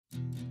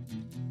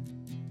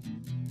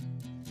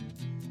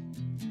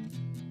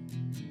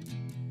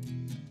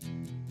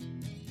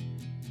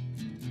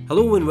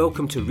Hello and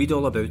welcome to Read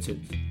All About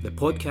It, the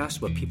podcast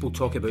where people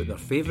talk about their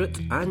favourite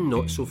and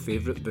not so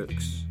favourite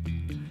books.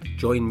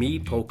 Join me,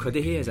 Paul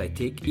Cuddihy, as I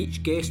take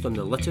each guest on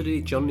the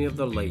literary journey of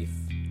their life,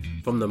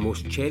 from their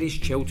most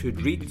cherished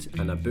childhood read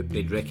and a book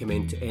they'd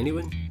recommend to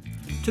anyone,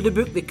 to the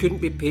book they couldn't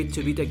be paid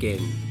to read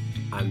again,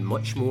 and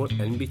much more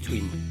in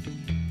between.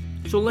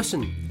 So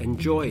listen,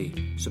 enjoy,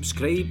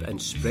 subscribe and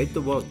spread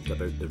the word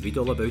about the Read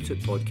All About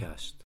It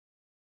podcast.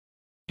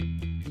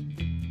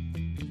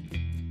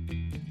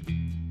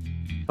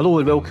 Hello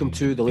and welcome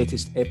to the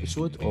latest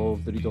episode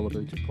of the Read All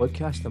About It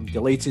podcast. I'm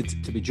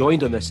delighted to be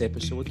joined on this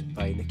episode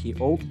by Nikki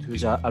Ault,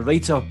 who's a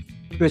writer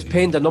who has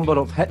penned a number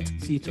of hit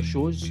theatre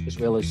shows, as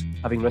well as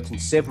having written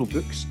several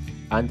books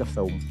and a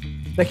film.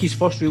 Nikki's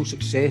first real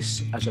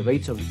success as a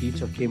writer in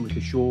theatre came with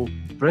the show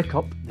Brick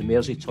Up the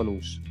Mersey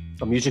Tunnels,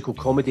 a musical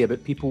comedy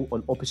about people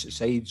on opposite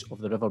sides of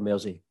the River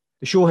Mersey.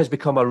 The show has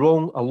become a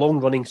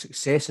long-running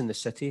success in the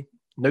city,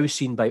 now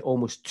seen by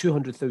almost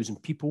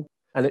 200,000 people,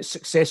 and its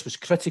success was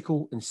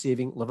critical in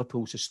saving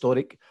Liverpool's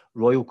historic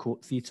Royal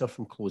Court Theatre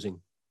from closing.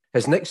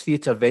 His next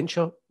theatre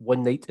venture,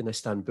 One Night in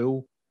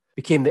Istanbul,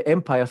 became the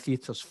Empire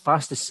Theatre's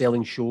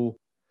fastest-selling show,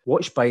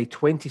 watched by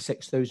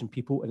 26,000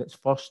 people in its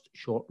first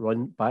short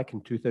run back in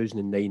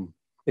 2009.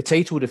 The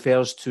title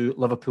refers to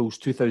Liverpool's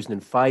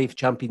 2005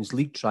 Champions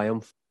League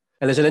triumph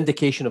and is an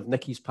indication of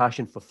Nikki's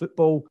passion for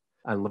football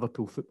and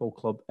Liverpool Football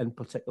Club in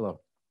particular.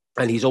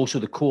 And he's also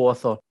the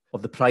co-author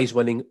of the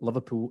prize-winning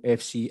Liverpool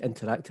FC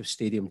Interactive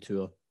Stadium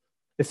Tour.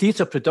 The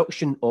theatre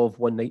production of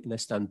One Night in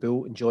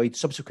Istanbul enjoyed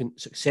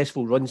subsequent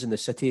successful runs in the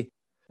city,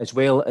 as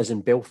well as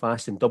in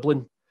Belfast and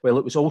Dublin, while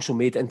it was also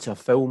made into a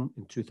film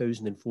in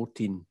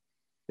 2014.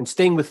 And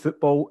staying with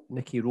football,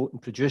 Nikki wrote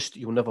and produced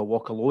You'll Never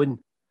Walk Alone,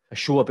 a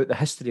show about the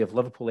history of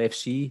Liverpool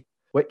FC,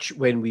 which,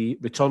 when we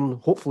return,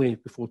 hopefully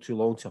before too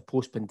long, to a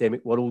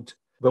post-pandemic world,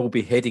 will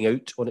be heading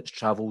out on its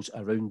travels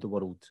around the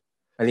world.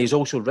 And he's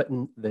also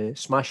written the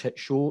smash hit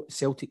show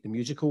Celtic the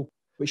Musical,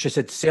 which has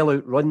had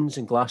sellout runs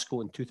in Glasgow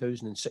in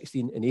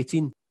 2016 and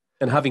 18.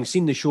 And having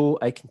seen the show,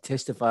 I can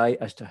testify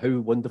as to how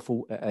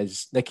wonderful it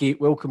is. Nikki,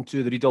 welcome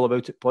to the Read All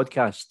About It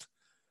podcast.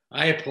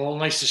 Hi, Paul.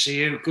 Nice to see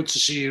you. Good to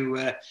see you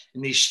in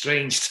these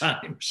strange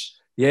times.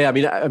 Yeah,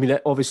 I mean,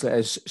 obviously it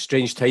is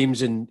strange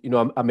times, and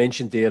I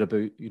mentioned there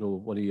about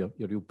one of your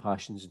real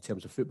passions in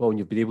terms of football, and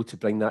you've been able to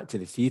bring that to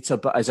the theatre.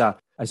 But as a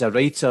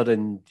writer,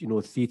 and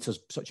theatre's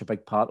such a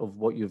big part of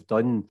what you've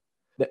done,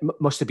 it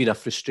must have been a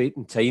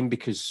frustrating time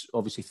because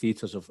obviously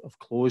theatres have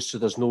closed, so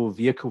there's no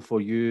vehicle for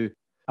you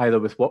either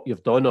with what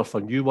you've done or for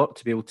new work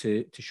to be able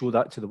to show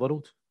that to the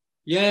world.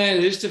 Yeah,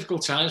 it is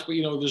difficult times, but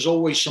there's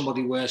always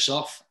somebody worse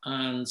off,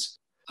 and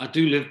I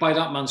do live by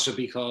that mantra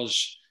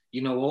because.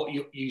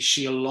 You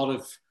see a lot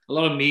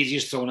of media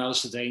is thrown at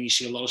us today, and you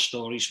see a lot of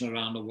stories from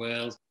around the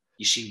world.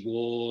 You see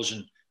wars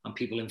and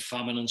people in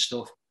famine and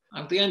stuff.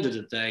 At the end of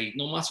the day,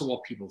 no matter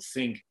what people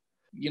think,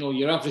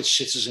 your average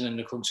citizen in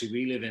the country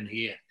we live in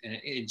here,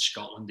 in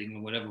Scotland,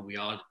 England, wherever we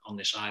are on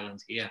this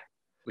island here,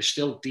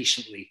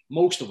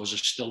 most of us are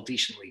still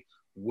decently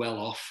well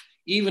off.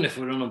 Even if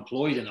we're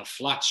unemployed in a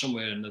flat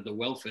somewhere and the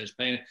welfare is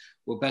paying,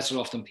 we're better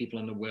off than people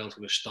in the world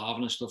who are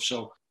starving and stuff.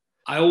 So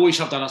I always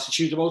have that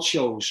attitude about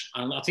shows.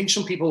 And I think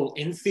some people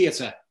in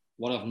theatre,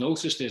 what I've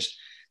noticed is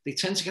they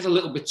tend to get a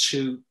little bit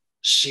too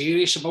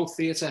serious about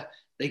theatre.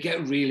 They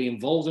get really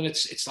involved in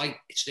it. It's like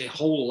it's their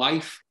whole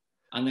life.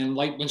 And then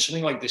when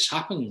something like this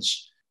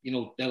happens,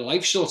 their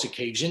life sort of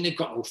caves in. They've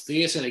got no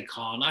theatre. They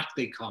can't act.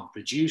 They can't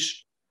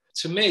produce.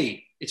 To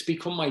me, it's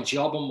become my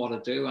job and what I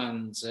do.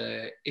 And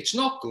it's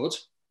not good.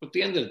 But at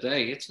the end of the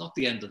day, it's not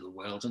the end of the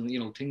world. And,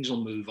 things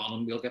will move on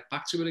and we'll get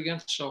back to it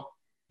again. So...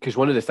 Because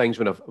one of the things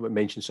when I've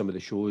mentioned some of the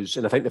shows,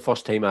 and I think the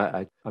first time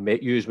I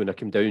met you is when I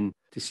came down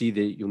to see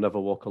the You'll Never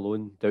Walk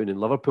Alone down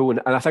in Liverpool.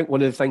 And I think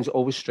one of the things that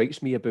always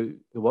strikes me about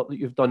the work that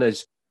you've done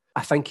is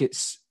I think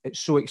it's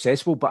so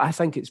accessible, but I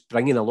think it's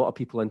bringing a lot of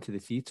people into the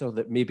theatre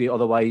that maybe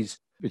otherwise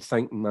would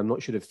think, I'm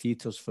not sure if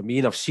theatre's for me.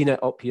 And I've seen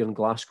it up here in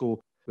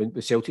Glasgow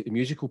with Celtic the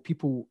Musical.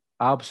 People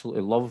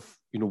absolutely love,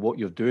 what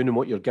you're doing and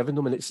what you're giving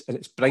them. And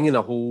it's bringing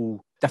a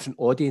whole different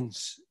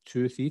audience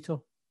to theatre.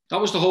 That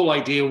was the whole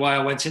idea why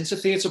I went into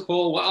theatre,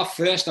 Paul. At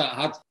first,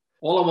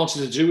 all I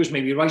wanted to do was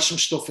maybe write some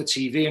stuff for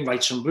TV and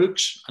write some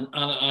books. And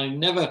I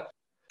never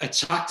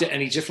attacked it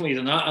any differently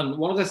than that. And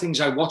one of the things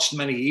I watched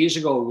many years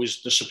ago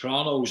was The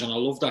Sopranos, and I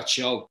loved that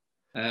show.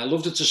 I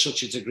loved it to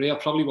such a degree. I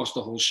probably watched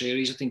the whole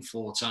series, I think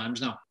 4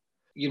 times now.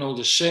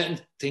 There's certain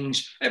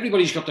things,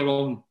 everybody's got their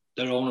own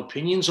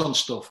opinions on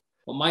stuff.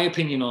 But my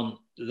opinion on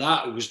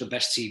that, it was the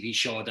best TV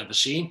show I'd ever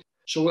seen.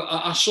 So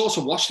I sort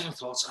of watched it and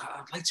thought,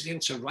 I'd like to be able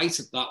to write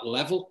at that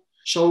level.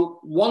 So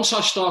once I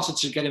started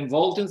to get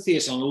involved in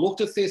theatre and I looked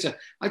at theatre,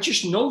 I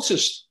just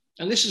noticed,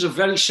 and this is a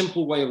very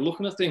simple way of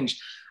looking at things,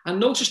 I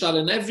noticed that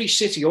in every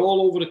city,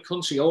 all over the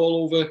country,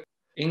 all over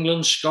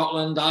England,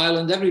 Scotland,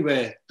 Ireland,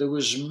 everywhere, there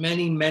was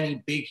many,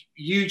 many big,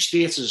 huge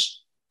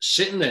theatres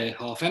sitting there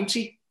half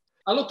empty.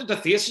 I looked at the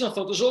theatres and I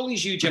thought, there's all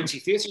these huge empty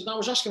theatres. And I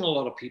was asking a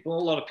lot of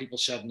people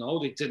said no,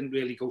 they didn't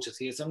really go to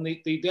theatre. And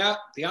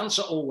the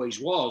answer always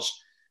was,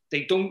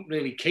 they don't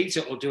really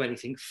cater or do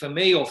anything for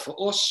me or for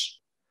us.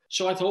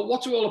 So I thought,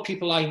 what do all the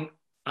people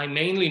I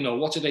mainly know,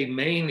 what do they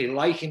mainly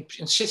like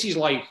in cities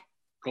like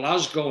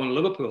Glasgow and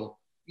Liverpool?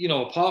 You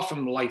know, apart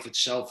from life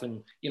itself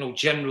and, you know,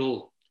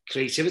 general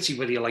creativity,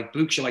 whether you like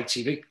books, you like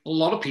TV, a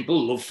lot of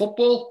people love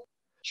football.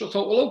 So I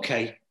thought, well,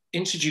 okay,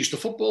 introduce the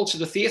football to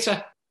the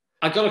theatre.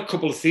 I got a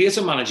couple of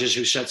theatre managers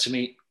who said to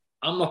me,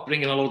 I'm not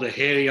bringing a load of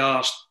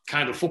hairy-arsed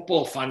kind of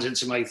football fans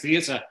into my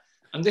theatre.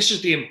 And this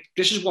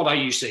is what I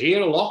used to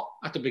hear a lot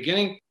at the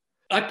beginning.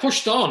 I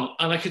pushed on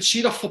and I could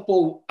see that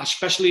football,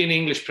 especially in the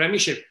English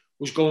Premiership,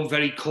 was going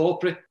very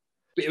corporate.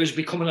 It was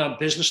becoming a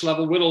business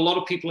level where a lot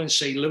of people in,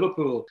 say,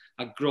 Liverpool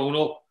had grown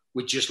up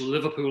with just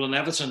Liverpool and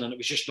Everton, and it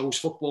was just those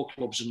football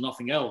clubs and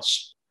nothing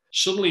else.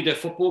 Suddenly their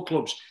football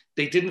clubs,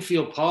 they didn't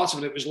feel part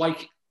of it. It was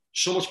like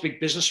so much big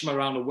business from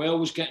around the world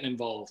was getting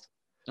involved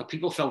that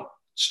people felt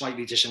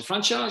slightly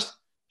disenfranchised.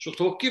 So I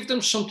thought, give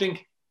them something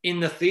in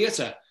the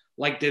theatre,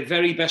 like their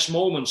very best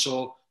moments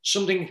or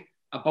something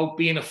about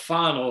being a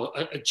fan or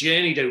a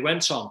journey they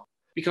went on.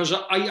 Because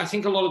I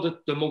think a lot of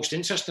the most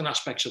interesting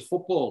aspects of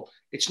football,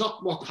 it's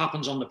not what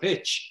happens on the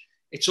pitch.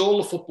 It's all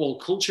the football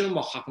culture and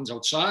what happens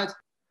outside.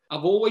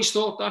 I've always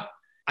thought that.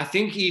 I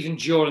think even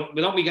during,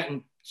 without me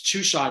getting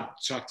too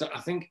sidetracked, I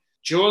think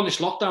during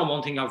this lockdown,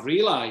 one thing I've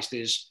realised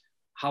is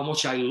how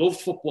much I love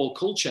football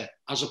culture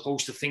as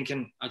opposed to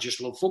thinking I just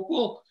love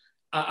football.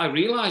 I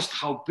realised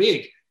how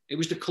big it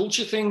was, the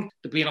culture thing,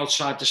 the being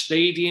outside the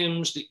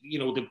stadiums,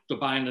 the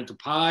buying into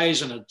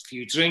pies and a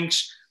few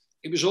drinks.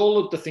 It was all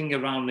of the thing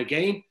around the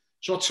game.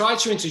 So I tried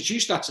to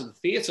introduce that to the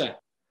theatre.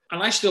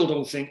 And I still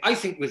don't think, I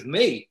think with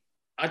me,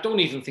 I don't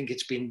even think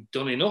it's been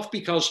done enough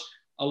because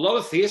a lot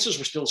of theatres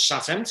were still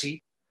sat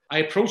empty. I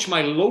approached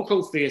my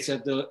local theatre,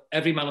 the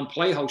Everyman and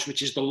Playhouse,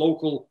 which is the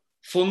local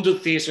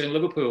funded theatre in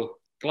Liverpool.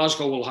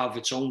 Glasgow will have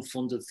its own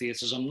funded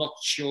theatres. I'm not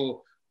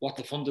sure what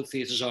the funded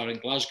theatres are in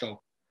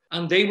Glasgow.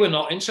 And they were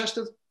not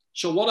interested.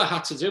 So what I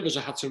had to do was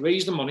I had to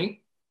raise the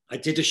money. I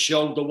did a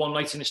show, the One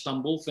Night in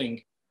Istanbul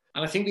thing.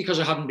 And I think because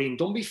it hadn't been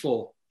done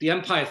before, the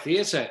Empire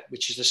Theatre,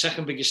 which is the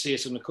second biggest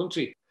theatre in the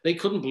country, they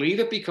couldn't believe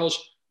it because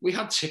we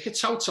had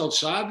tickets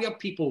outside. We had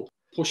people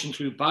pushing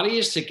through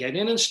barriers to get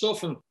in and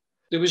stuff. And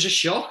there was a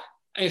shock.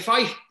 If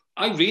I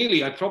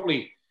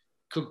probably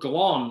could go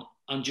on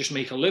and just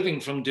make a living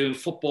from doing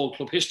football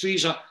club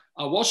histories. I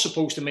was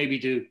supposed to maybe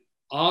do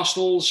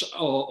Arsenal's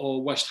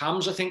or West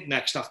Ham's, I think,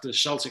 next after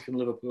Celtic and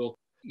Liverpool.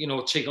 You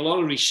know, take a lot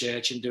of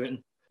research and do it. And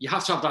you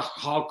have to have that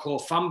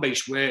hardcore fan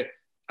base where,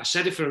 I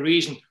said it for a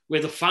reason,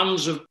 where the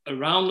fans of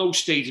around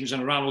those stadiums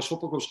and around those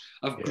football clubs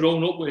have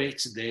grown up with it.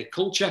 It's their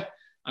culture.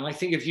 And I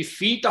think if you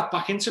feed that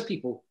back into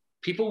people,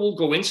 people will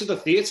go into the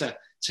theatre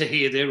to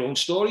hear their own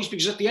stories,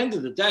 because at the end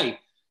of the day,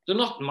 they're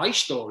not my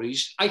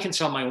stories. I can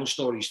tell my own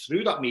stories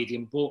through that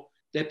medium, but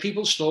they're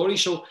people's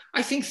stories. So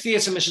I think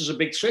theatre misses a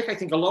big trick. I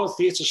think a lot of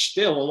theatres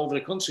still all over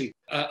the country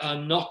are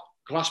not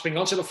grasping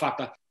onto the fact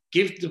that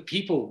give the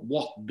people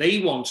what they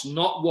want,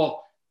 not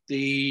what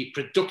the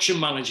production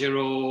manager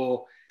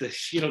or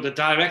the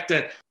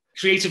director,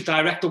 creative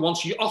director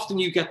wants. Often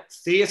you get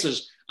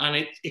theatres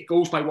and it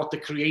goes by what the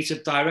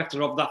creative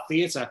director of that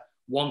theatre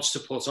wants to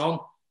put on.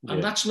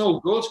 And that's no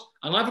good.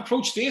 And I've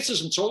approached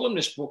theatres and told them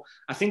this, but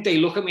I think they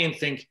look at me and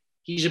think,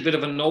 he's a bit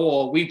of a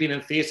know-all. We've been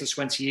in theatre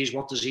 20 years.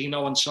 What does he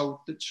know? And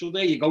so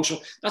there you go. So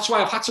that's why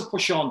I've had to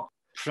push on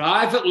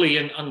privately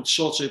and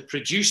sort of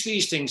produce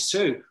these things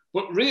too.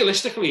 But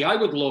realistically, I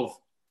would love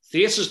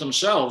theatres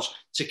themselves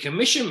to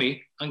commission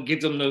me and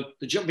give them the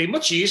job. It'd be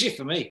much easier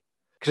for me.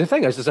 Because the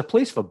thing is, there's a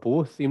place for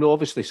both. You know,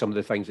 obviously some of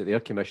the things that they're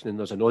commissioning,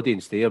 there's an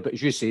audience there. But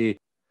as you say,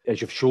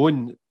 as you've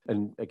shown,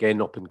 and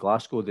again up in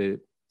Glasgow, the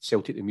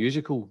Celtic the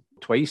Musical,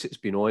 twice it's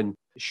been on,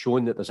 it's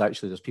shown that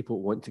there's people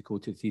who want to go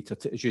to the theatre,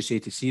 as you say,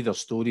 to see their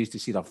stories, to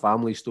see their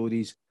family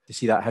stories, to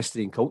see that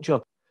history and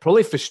culture.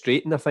 Probably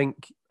frustrating, I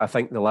think,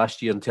 the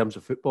last year in terms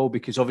of football,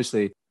 because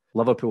obviously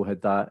Liverpool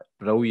had that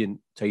brilliant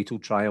title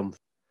triumph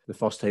the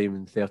first time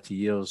in 30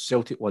 years.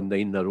 Celtic won 9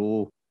 in a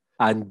row.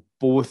 And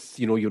both,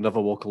 You'll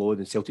Never Walk Alone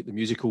and Celtic the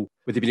Musical,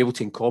 would they been able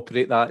to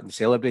incorporate that and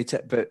celebrate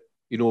it? But,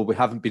 we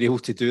haven't been able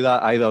to do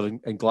that either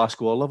in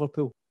Glasgow or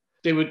Liverpool.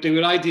 They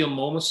were ideal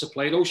moments to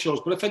play those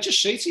shows. But if I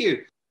just say to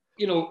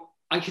you,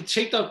 I could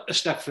take that a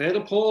step further,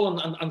 Paul,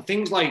 and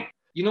things like,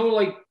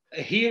 like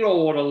a hero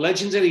or a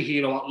legendary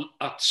hero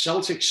at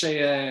Celtic,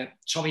 say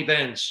Tommy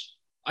Burns.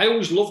 I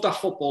always loved that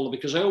footballer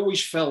because I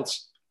always felt,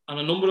 and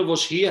a number of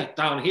us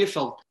down here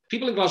felt,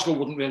 people in Glasgow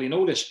wouldn't really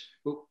know this,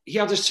 but he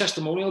had his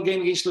testimonial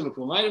game against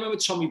Liverpool. And I remember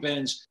Tommy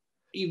Burns,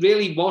 he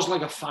really was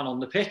like a fan on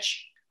the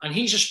pitch. And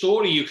he's a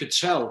story you could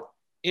tell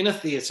in a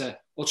theatre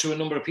or to a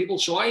number of people.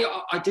 So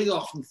I did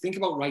often think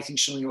about writing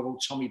something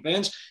about Tommy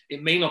Burns.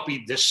 It may not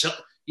be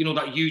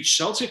that huge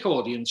Celtic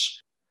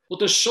audience, but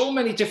there's so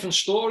many different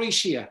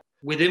stories here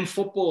within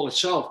football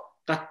itself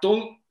that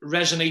don't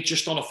resonate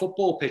just on a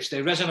football pitch.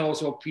 They resonate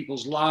also about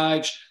people's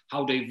lives,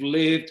 how they've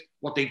lived,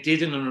 what they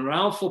did in and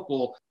around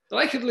football, that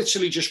I could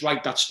literally just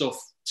write that stuff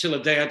till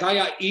a day I die.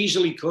 I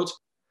easily could.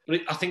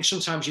 But I think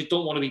sometimes you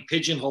don't want to be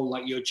pigeonholed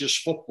like you're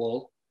just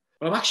football.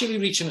 But I'm actually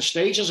reaching a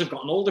stage as I've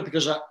gotten older,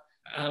 because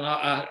and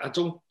I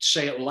don't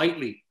say it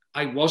lightly,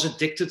 I was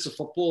addicted to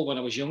football when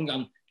I was young,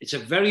 and it's a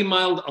very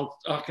mild,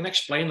 I can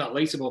explain that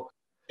later, but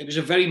it was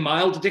a very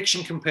mild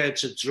addiction compared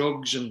to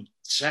drugs and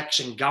sex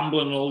and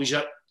gambling and all these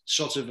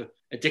sorts of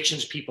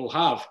addictions people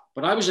have.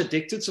 But I was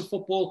addicted to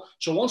football.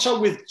 So once I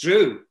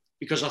withdrew,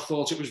 because I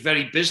thought it was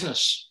very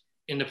business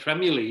in the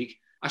Premier League,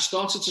 I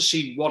started to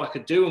see what I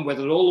could do and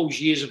whether all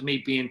those years of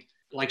me being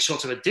like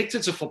sort of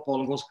addicted to football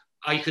and goals,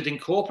 I could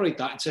incorporate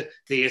that into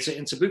theatre,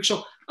 into books.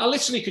 So I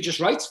literally could just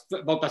write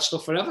about that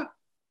stuff forever.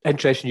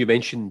 Interesting. You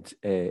mentioned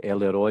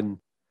earlier on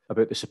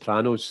about The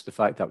Sopranos, the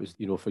fact that was,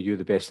 for you,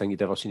 the best thing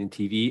you'd ever seen in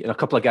TV. And a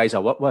couple of guys I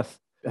worked with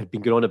had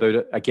been going on about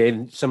it.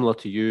 Again, similar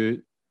to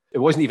you, it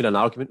wasn't even an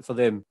argument for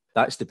them.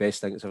 That's the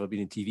best thing that's ever been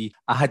in TV.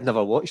 I had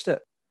never watched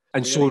it.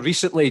 And so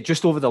recently,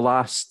 just over the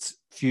last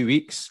few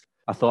weeks,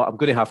 I thought, I'm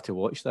going to have to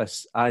watch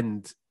this.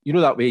 And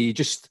that way you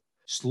just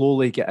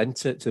slowly get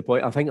into it to the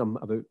point. I think I'm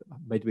about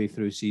midway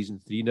through season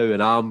 3 now,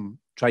 and I'm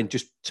trying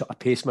just to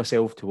pace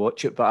myself to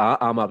watch it, but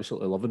I'm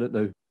absolutely loving it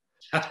now.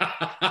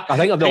 I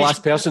think I'm the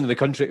last person in the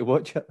country to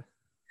watch it.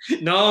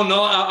 No,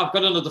 I've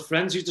got another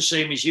friend who's the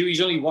same as you.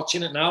 He's only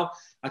watching it now.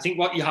 I think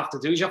what you have to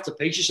do is you have to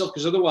pace yourself,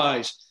 because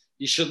otherwise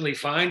you suddenly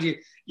find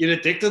you're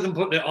addicted and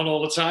putting it on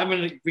all the time,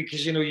 and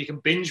because you can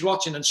binge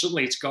watch and then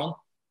suddenly it's gone.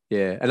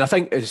 Yeah, and I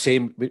think it's the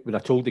same when I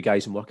told the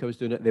guys in work I was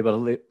doing it. They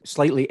were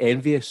slightly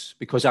envious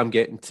because I'm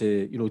getting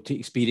to to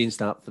experience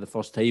that for the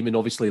first time, and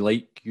obviously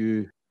like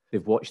you,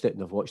 they've watched it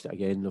and they've watched it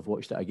again and they've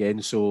watched it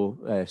again.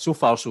 So so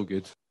far so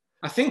good.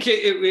 I think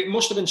it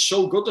must have been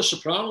so good, The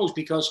Sopranos,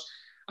 because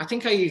I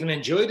think I even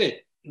enjoyed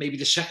it maybe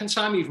the second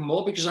time even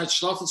more, because I'd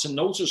started to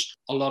notice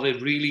a lot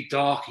of really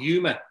dark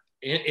humour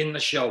in the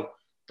show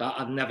that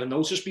I'd never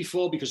noticed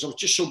before, because I was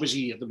just so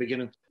busy at the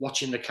beginning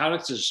watching the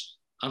characters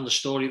and the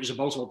story it was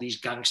about, all these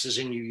gangsters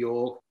in New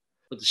York.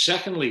 But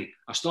secondly,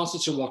 I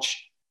started to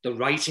watch the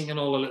writing and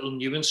all the little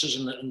nuances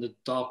and the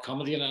dark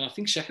comedy, and I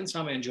think second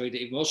time I enjoyed it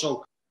even more.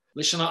 So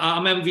listen,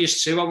 I'm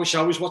envious too. I wish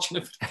I was watching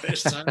it for the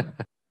first time.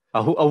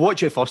 I'll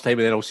watch it first time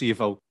and then I'll see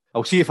if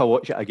I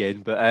watch it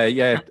again. But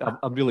yeah,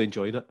 I'm really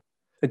enjoying it.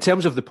 In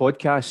terms of the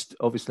podcast,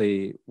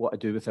 obviously what I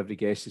do with every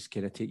guest is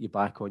kind of take you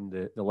back on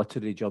the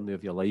literary journey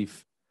of your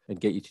life and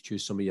get you to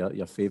choose some of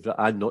your favourite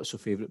and not so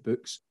favourite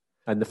books.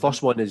 And the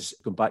first one is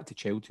going back to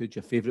childhood,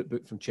 your favourite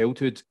book from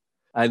childhood.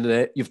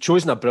 And you've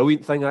chosen a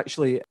brilliant thing,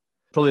 actually.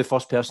 Probably the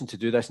first person to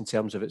do this in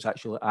terms of its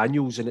actual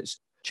annuals, and it's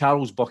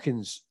Charles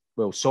Buchan's,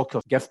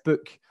 soccer gift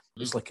book.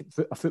 It's like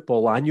a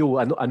football annual.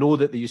 I know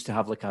that they used to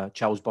have like a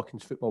Charles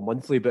Buchan's Football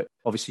Monthly, but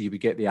obviously you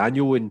would get the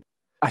annual, and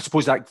I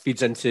suppose that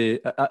feeds into,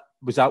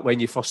 was that when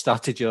you first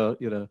started your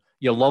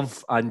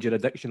love and your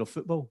addiction of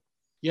football?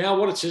 Yeah,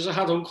 what it is, I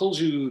had uncles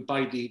who would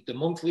buy the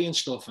monthly and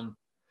stuff, and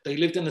they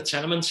lived in the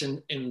tenements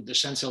in the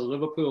centre of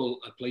Liverpool,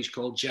 a place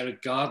called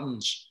Gerrard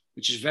Gardens,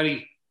 which is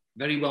very,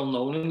 very well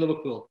known in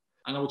Liverpool.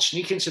 And I would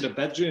sneak into the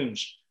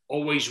bedrooms,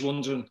 always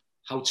wondering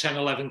how 10,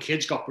 11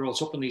 kids got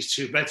brought up in these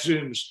 2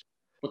 bedrooms.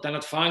 But then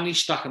I'd find these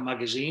stack of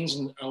magazines,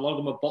 and a lot of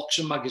them are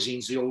boxing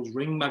magazines, the old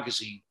Ring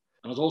magazine.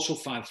 And I'd also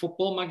find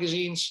football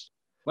magazines.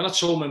 When I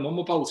told my mum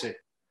about it,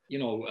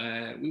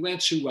 we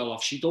weren't too well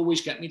off. She'd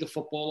always get me the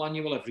football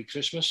annual every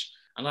Christmas.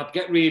 And I'd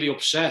get really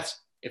upset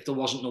if there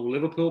wasn't no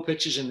Liverpool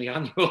pictures in the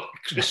annual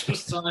at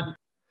Christmas time.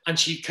 And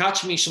she'd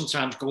catch me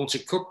sometimes going to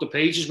cut the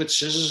pages with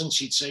scissors, and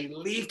she'd say,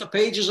 leave the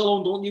pages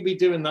alone, don't you be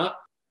doing that.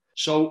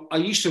 So I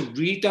used to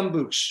read them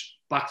books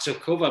back to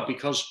cover,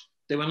 because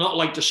they were not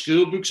like the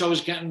school books I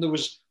was getting. There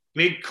was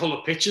big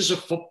colour pictures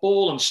of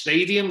football and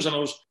stadiums, and I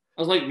was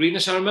like reading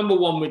this. I remember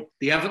one with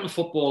the Everton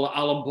footballer,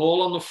 Alan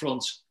Ball, on the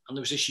front, and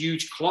there was this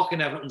huge clock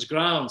in Everton's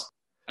ground.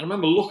 I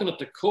remember looking at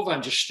the cover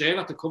and just staring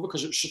at the cover,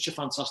 because it was such a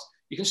fantastic...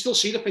 You can still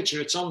see the picture.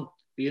 It's on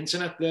the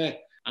internet there.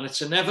 And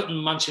it's an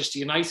Everton-Manchester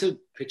United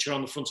picture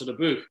on the front of the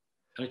book.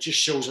 And it just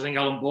shows, I think,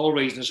 Alan Ball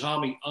raising his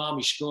army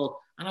scored.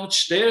 And I would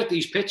stare at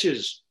these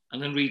pictures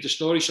and then read the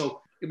story.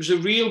 So it was a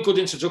real good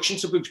introduction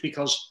to books,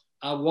 because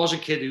I was a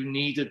kid who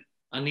needed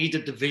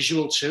the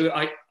visual too.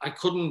 I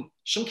couldn't...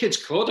 Some kids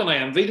could, and I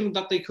envied them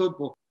that they could,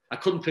 but I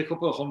couldn't pick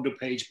up a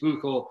 100-page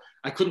book, or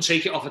I couldn't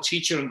take it off a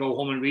teacher and go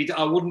home and read it.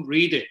 I wouldn't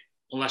read it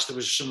unless there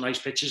was some nice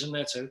pictures in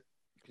there too.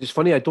 It's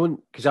funny,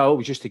 because I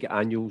always used to get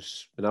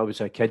annuals when I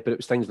was a kid, but it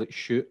was things like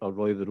Shoot or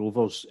Roy the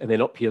Rovers. And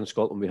then up here in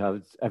Scotland, we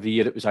had, every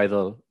year it was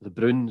either the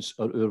Bruins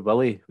or Our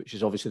Willie, which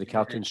is obviously the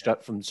cartoon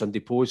strip from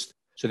Sunday Post.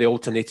 So they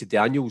alternated the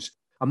annuals.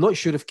 I'm not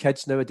sure if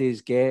kids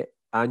nowadays get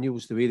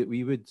annuals the way that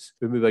we would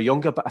when we were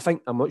younger, but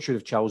I'm not sure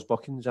if Charles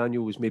Buchan's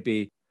annual was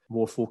maybe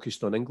more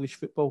focused on English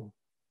football.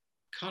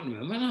 Can't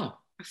remember now.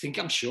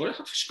 I'm sure it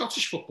had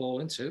Scottish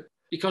football in too.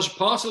 Because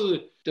part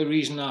of the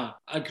reason I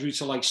grew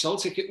to like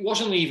Celtic, it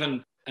wasn't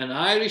even an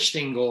Irish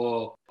thing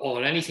or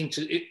anything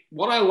to it.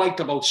 What I liked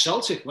about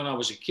Celtic when I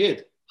was a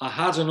kid, I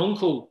had an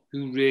uncle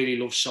who really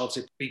loved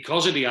Celtic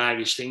because of the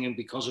Irish thing and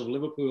because of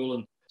Liverpool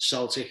and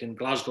Celtic and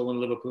Glasgow and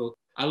Liverpool.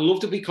 I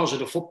loved it because of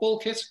the football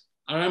kit.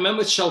 And I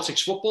remember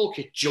Celtic's football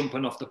kit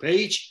jumping off the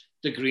page,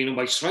 the green and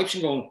white stripes,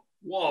 and going,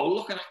 whoa,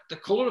 look at the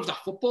colour of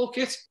that football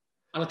kit.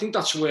 And I think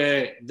that's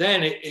where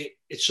then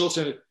it sort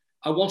of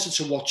I wanted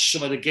to watch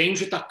some of the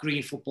games with that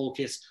green football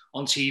kit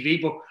on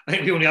TV, but I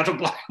think we only had a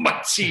black and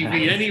white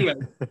TV anyway.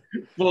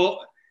 But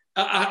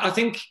I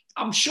think,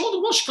 I'm sure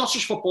there was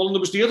Scottish football, and there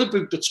was the other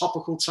book, The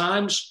Topical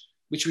Times,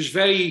 which was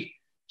very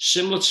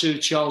similar to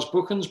Charles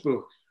Buchan's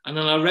book. And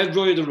then I read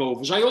Roy of the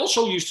Rovers. I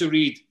also used to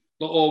read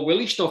the All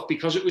Willie stuff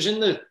because it was in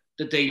the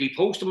Daily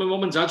Post, and my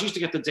mum and dad used to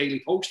get the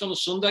Daily Post on a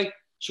Sunday.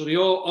 So the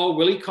All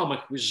Willie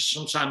comic was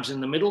sometimes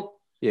in the middle.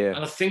 Yeah.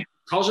 And I think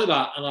because of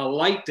that, and I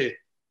liked it,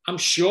 I'm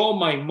sure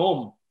my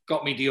mum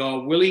got me the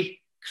All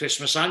Willie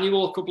Christmas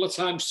annual a couple of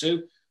times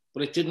too,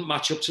 but it didn't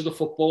match up to the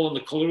football and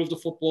the colour of the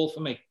football for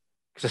me.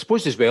 Because I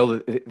suppose as well,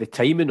 the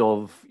timing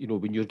of, you know,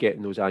 when you're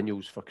getting those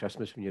annuals for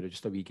Christmas, when you're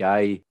just a wee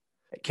guy,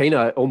 it kind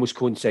of almost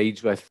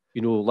coincides with,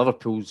 you know,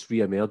 Liverpool's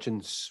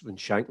re-emergence when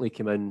Shankly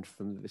came in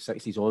from the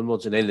 60s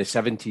onwards. And then in the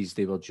 70s,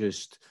 they were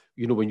just,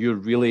 you know, when you're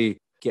really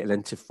getting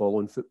into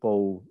following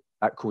football,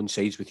 that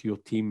coincides with your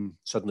team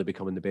suddenly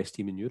becoming the best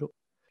team in Europe.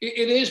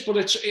 It is, but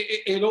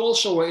it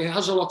also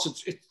has a lot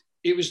to...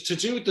 It was to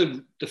do with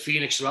the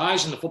Phoenix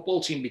Rise and the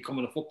football team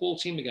becoming a football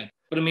team again.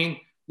 But I mean,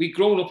 we'd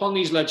grown up on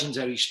these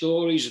legendary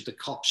stories of the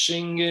cops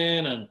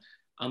singing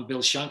and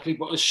Bill Shankly.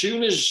 But as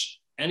soon as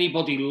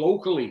anybody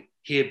locally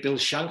hear Bill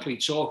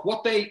Shankly talk,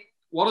 what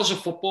as a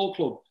football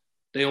club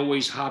they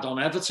always had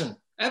on Everton.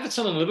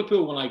 Everton and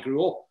Liverpool, when I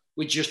grew up,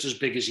 were just as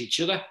big as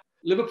each other.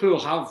 Liverpool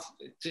have,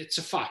 it's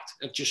a fact,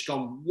 have just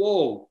gone,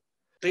 whoa.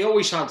 They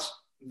always had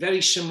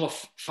very similar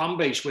fan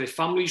base where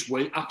families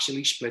were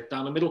actually split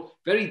down the middle.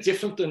 Very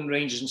different than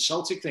Rangers and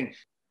Celtic thing.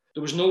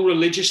 There was no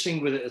religious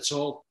thing with it at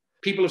all.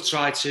 People have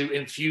tried to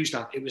infuse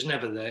that. It was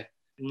never there.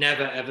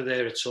 Never, ever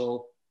there at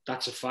all.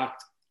 That's a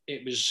fact.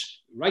 It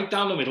was right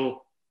down the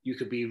middle. You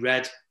could be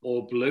red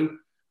or blue.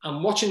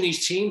 And watching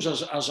these teams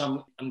as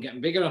I'm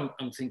getting bigger,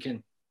 I'm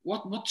thinking,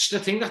 what's the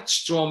thing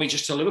that's drawn me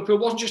just to Liverpool?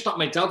 It wasn't just that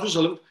my dad was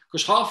a Liverpool,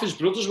 because half his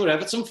brothers were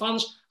Everton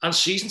fans and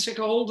season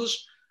ticket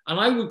holders. And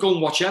I would go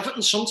and watch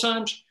Everton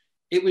sometimes.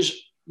 It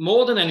was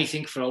more than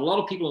anything for a lot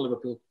of people in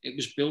Liverpool. It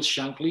was Bill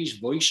Shankly's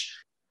voice.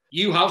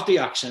 You have the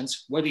accent,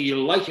 whether you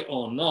like it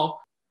or not.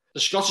 The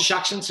Scottish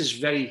accent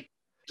is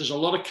there's a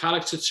lot of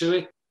character to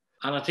it.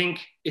 And I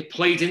think it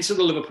played into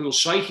the Liverpool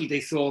psyche. They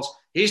thought,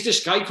 here's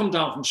this guy come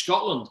down from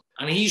Scotland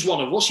and he's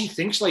one of us. He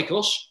thinks like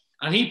us.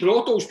 And he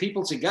brought those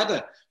people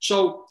together.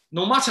 So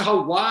no matter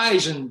how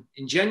wise and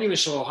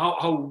ingenuous or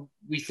how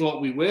we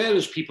thought we were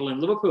as people in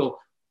Liverpool,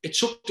 it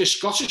took this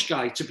Scottish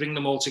guy to bring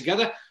them all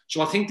together.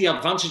 So I think the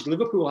advantage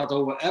Liverpool had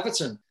over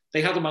Everton,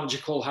 they had a manager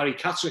called Harry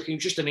Catterick. He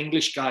was just an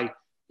English guy.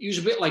 He was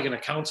a bit like an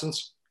accountant.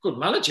 Good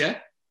manager.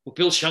 But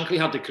Bill Shankly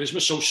had the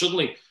charisma. So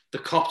suddenly the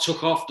cop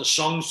took off, the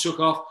songs took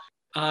off,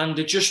 and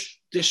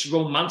this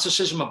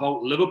romanticism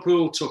about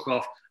Liverpool took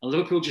off. And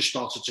Liverpool just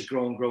started to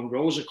grow and grow and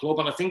grow as a club.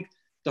 And I think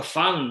the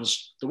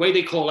fans, the way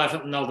they call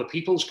Everton now the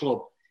People's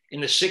Club,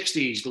 in the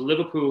 60s, the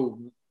Liverpool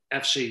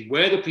FC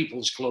were the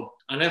People's Club.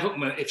 And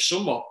Everton, if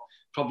somewhat,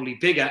 probably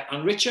bigger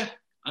and richer.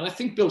 And I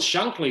think Bill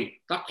Shankly,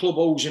 that club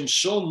owes him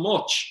so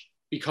much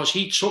because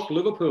he took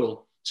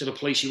Liverpool to the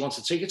place he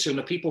wanted to take it to, and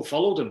the people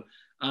followed him.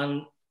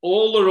 And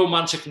all the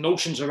romantic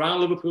notions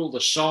around Liverpool,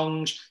 the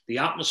songs, the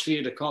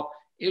atmosphere, the cop,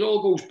 it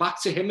all goes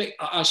back to him.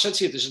 I said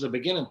to you this at the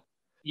beginning.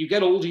 You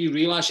get older, you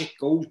realise it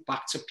goes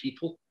back to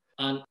people.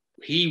 And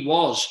he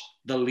was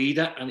the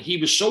leader, and he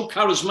was so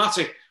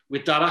charismatic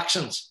with that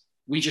accent.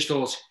 We just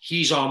thought,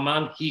 he's our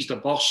man, he's the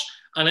boss.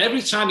 And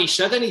every time he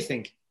said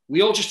anything,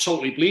 we all just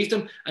totally believed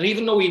him. And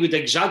even though he would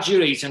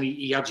exaggerate and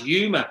he had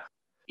humour,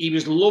 he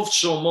was loved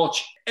so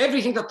much.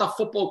 Everything that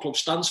football club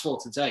stands for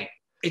today,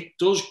 it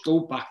does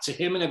go back to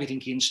him and everything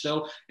he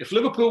instilled. If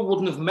Liverpool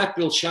wouldn't have met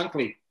Bill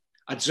Shankly,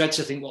 I'd dread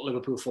to think what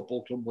Liverpool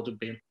Football Club would have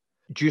been.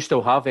 Do you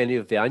still have any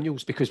of the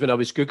annuals? Because when I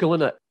was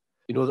Googling it,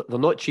 you know, they're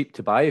not cheap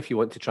to buy if you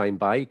want to try and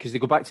buy, because they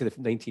go back to the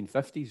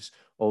 1950s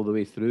all the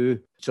way through.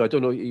 So I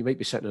don't know, you might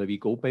be sitting on a wee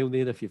gold mine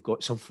there if you've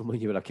got some from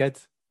when you were a kid.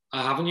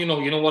 I haven't, you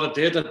know what I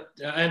did?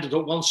 I ended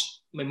up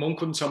once, my mum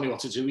couldn't tell me what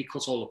to do. We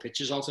cut all the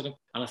pictures out of them.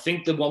 And I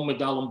think the one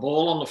with Alan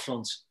Ball on the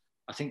front,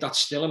 I think that's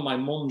still in my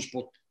mum's,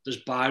 but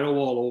there's biro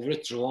all over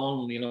it,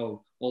 drawn, you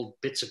know, all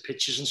bits of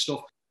pictures and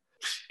stuff.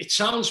 It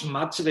sounds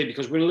mad today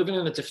because we're living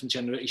in a different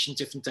generation,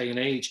 different day and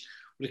age,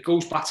 but it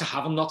goes back to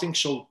having nothing.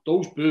 So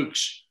those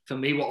books, for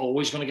me, were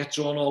always going to get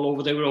drawn all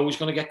over. They were always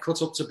going to get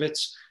cut up to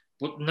bits.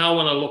 But now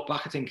when I look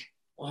back, I think,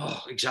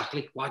 oh,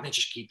 exactly. Why didn't I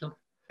just keep them?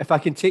 If I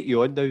can take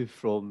you on now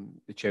from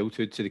the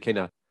childhood to the kind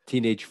of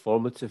teenage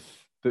formative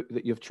book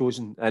that you've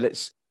chosen, and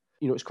it's,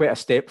 you know, it's quite a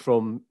step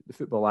from the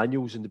football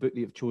annuals, and the book that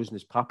you've chosen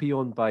is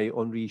Papillon by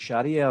Henri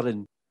Charrière.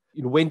 And,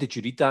 you know, when did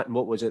you read that, and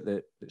what was it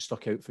that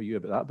stuck out for you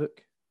about that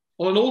book?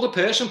 Well, an older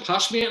person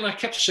passed me, and I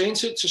kept saying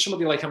to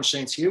somebody like I'm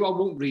saying to you, I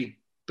won't read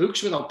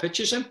books without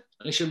pictures in.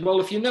 And he said, well,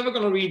 if you're never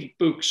going to read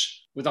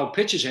books without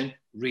pictures in,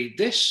 read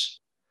this.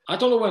 I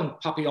don't know when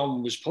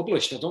Papillon was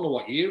published. I don't know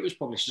what year it was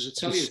published. Does it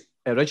tell you?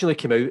 It originally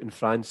came out in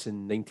France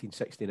in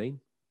 1969.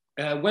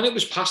 When it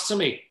was passed to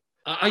me,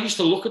 I used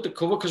to look at the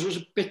cover because it was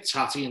a bit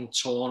tatty and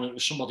torn. It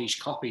was somebody's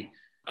copy.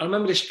 I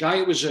remember this guy,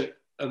 it was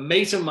a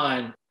mate of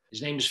mine.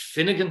 His name was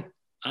Finnegan,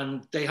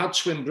 and they had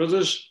twin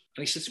brothers.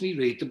 And he said to me,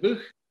 read the book.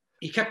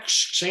 He kept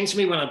saying to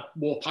me when I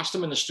walked past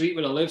him in the street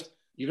where I lived,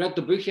 you read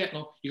the book yet?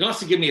 No, you're going to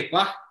have to give me it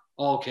back.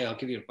 Oh, okay, I'll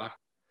give you it back.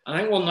 And I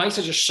think one night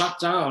I just sat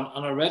down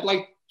and I read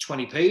like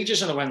 20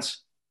 pages and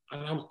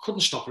I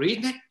couldn't stop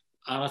reading it.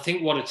 And I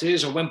think what it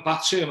is, I went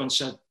back to him and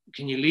said,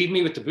 can you leave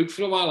me with the book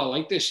for a while? I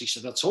like this. He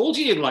said, I told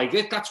you you'd like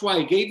it. That's why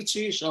I gave it to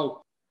you.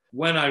 So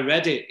when I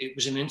read it, it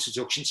was an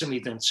introduction to me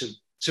then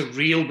to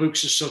real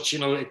books as such. You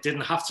know, it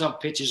didn't have to have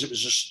pictures. It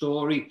was a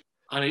story.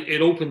 And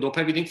it opened up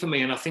everything for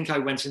me. And I think I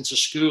went into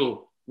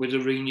school with a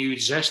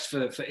renewed zest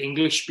for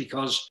English,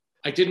 because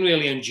I didn't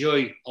really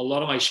enjoy a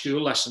lot of my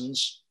school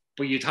lessons,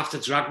 but you'd have to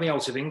drag me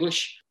out of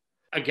English.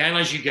 Again,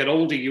 as you get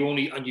older,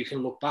 you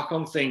can look back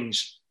on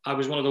things. I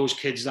was one of those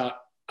kids that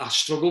I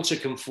struggled to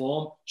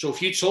conform. So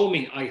if you told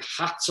me I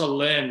had to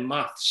learn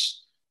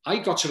maths, I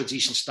got to a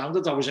decent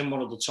standard. I was in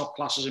one of the top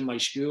classes in my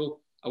school.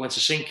 I went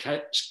to St.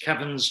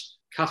 Kevin's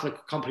Catholic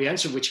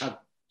Comprehensive, which had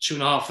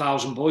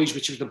 2,500 boys,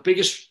 which was the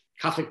biggest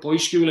Catholic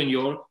boys' school in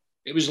Europe.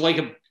 It was like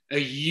a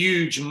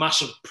huge,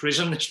 massive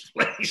prison, this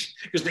place,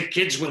 because the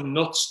kids were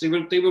nuts. They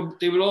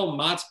were all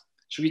mad.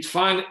 So you'd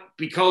find,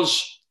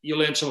 because you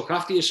learn to look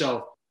after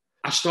yourself,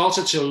 I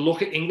started to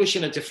look at English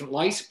in a different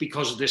light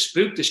because of this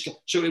book.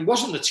 So it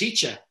wasn't the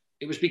teacher.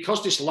 It was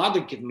because this lad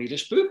had given me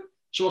this book.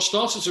 So I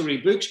started to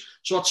read books.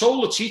 So I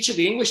told the teacher,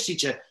 the English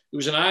teacher, who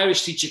was an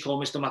Irish teacher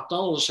called Mr.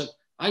 MacDonald, I said,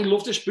 I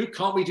love this book.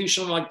 Can't we do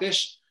something like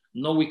this?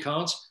 No, we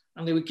can't.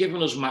 And they were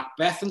giving us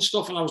Macbeth and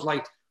stuff. And I was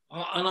like,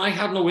 oh, and I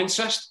had no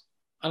interest.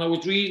 And I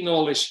was reading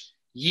all this,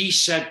 ye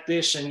said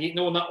this, and you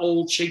know, in that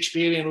old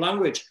Shakespearean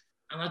language.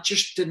 And I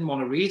just didn't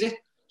want to read it.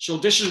 So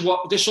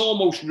this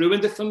almost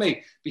ruined it for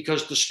me,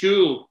 because the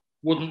school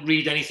wouldn't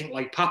read anything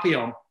like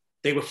Papillon.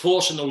 They were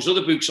forcing those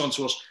other books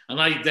onto us.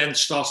 And I then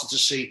started to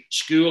see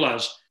school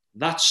as,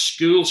 that's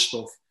school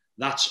stuff.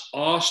 That's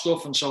our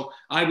stuff. And so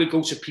I would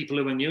go to people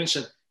who I knew and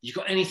said, you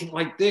got anything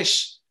like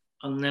this?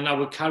 And then I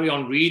would carry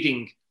on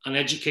reading and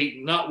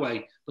educating that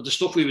way. But the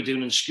stuff we were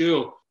doing in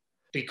school,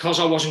 because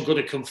I wasn't good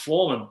at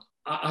conforming,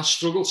 I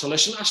struggled to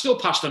listen. I still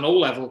passed an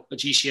O-level at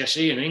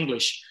GCSE in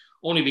English,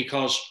 only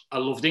because I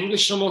loved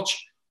English so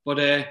much. But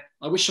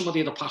I wish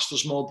somebody had passed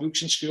us more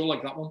books in school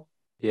like that one.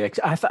 Yeah,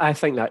 I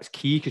think that's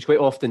key, because quite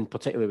often,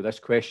 particularly with this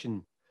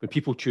question, when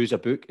people choose a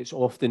book, it's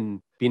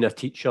often being a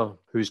teacher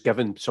who's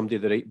given somebody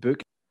the right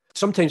book.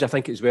 Sometimes I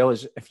think as well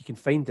as if you can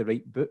find the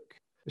right book,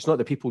 it's not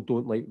that people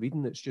don't like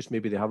reading, it's just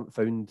maybe they haven't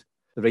found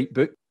the right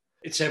book.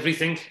 It's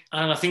everything.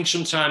 And I think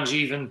sometimes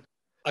even,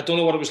 I don't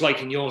know what it was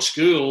like in your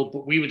school,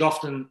 but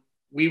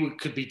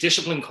could be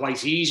disciplined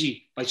quite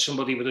easy by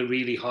somebody with a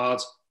really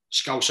hard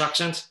Scouse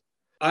accent.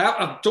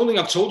 I don't think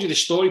I've told you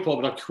this story, Paul,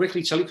 but I'll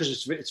quickly tell you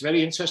because it's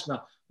very interesting.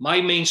 Now,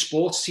 my main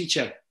sports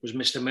teacher was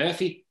Mr.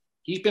 Murphy.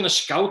 He's been a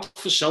scout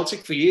for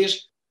Celtic for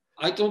years.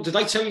 Did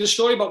I tell you the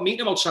story about meeting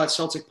him outside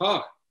Celtic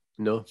Park?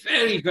 No.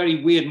 Very,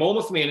 very weird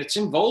moment for me, and it's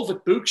involved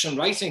with books and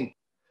writing.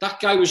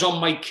 That guy was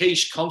on my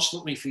case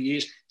constantly for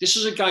years. This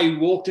is a guy who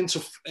walked into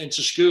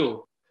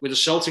school with a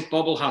Celtic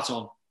bobble hat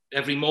on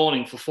every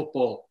morning for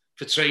football,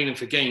 for training,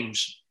 for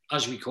games,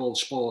 as we called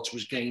sports,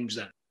 was games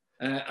then.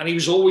 And he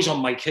was always on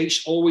my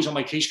case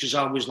because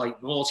I was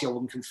like naughty, I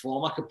wouldn't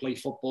conform, I could play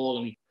football.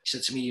 And he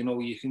said to me, you know,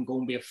 you can go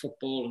and be a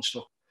footballer and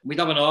stuff. And we'd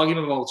have an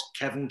argument about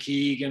Kevin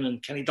Keegan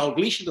and Kenny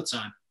Dalglish at the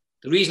time.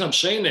 The reason I'm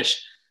saying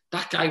this,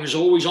 that guy was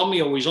always on me.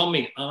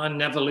 And I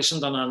never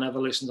listened.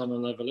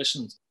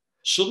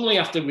 Suddenly,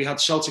 after we had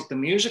Celtic the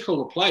musical,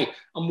 the play,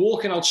 I'm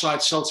walking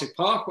outside Celtic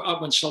Park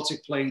when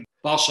Celtic played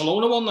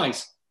Barcelona one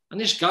night. And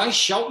this guy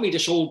shouted me,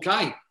 this old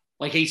guy,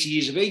 like 80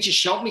 years of age, just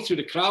shouted me through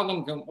the crowd. And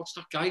I'm going, what's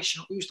that guy?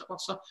 Who's that?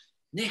 What's that?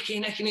 Nicky.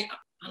 And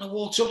I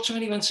walked up to him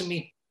and he went to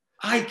me,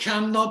 I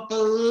cannot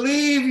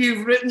believe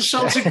you've written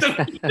Celtic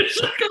the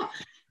musical.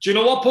 Do you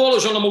know what, Paul? It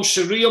was one of the most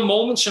surreal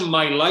moments in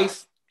my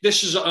life.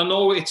 I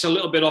know it's a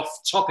little bit off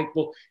topic,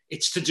 but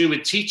it's to do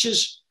with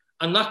teachers.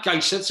 And that guy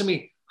said to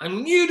me, I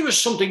knew there was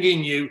something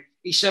in you.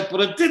 He said,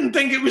 but I didn't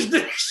think it was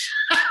this.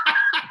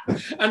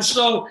 And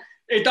so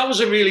that was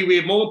a really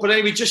weird moment. But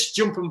anyway, just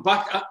jumping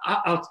back,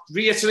 I'll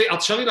reiterate, I'll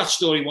tell you that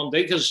story one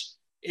day because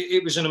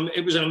it was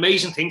an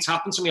amazing thing to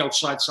happen to me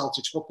outside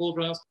Celtic's football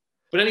ground.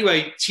 But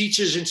anyway,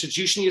 teachers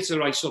introducing you to the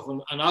right stuff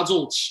and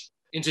adults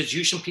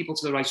introducing people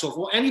to the right stuff,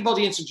 or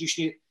anybody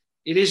introducing you,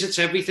 it's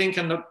everything.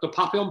 And the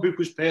Papillon book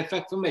was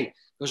perfect for me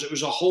because it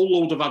was a whole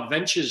load of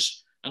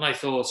adventures. And I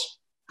thought,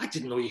 I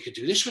didn't know you could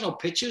do this without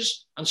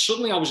pictures. And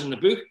suddenly I was in the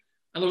book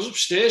and I was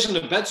upstairs in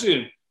the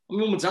bedroom. And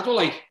my mum and dad were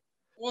like,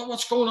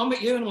 what's going on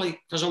with you? And I'm like,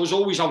 because I was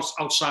always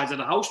outside of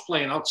the house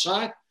playing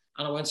outside.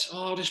 And I went,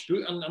 this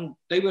book. And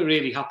they were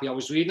really happy I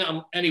was reading it.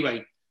 And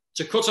anyway,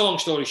 to cut a long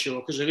story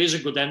short, because it is a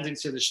good ending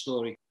to this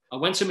story, I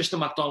went to Mr.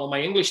 MacDonald,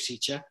 my English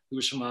teacher, who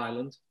was from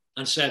Ireland,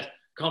 and said,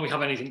 can't we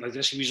have anything like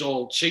this? He was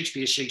all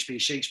Shakespeare.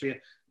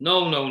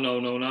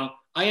 No.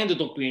 I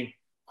ended up being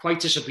quite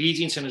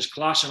disobedient in his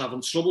class and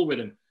having trouble with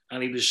him.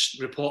 And he was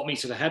reporting me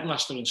to the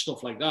headmaster and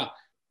stuff like that.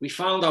 We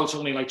found out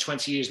only like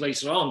 20 years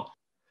later on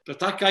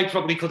that guy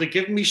probably could have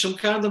given me some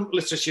kind of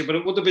literature, but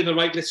it would have been the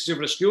right literature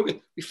for a school.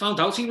 We found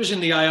out he was in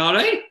the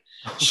IRA.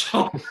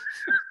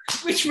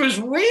 which was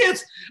weird.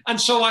 And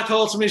so I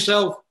thought to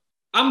myself,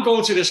 I'm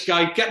going to this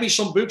guy, get me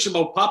some books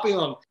about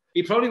Papillon.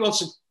 He probably wants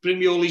to bring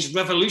me all these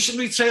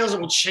revolutionary tales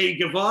about Che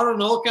Guevara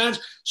and all kinds.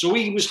 So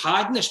he was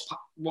hiding this,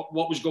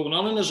 what was going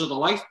on in his other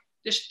life.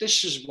 This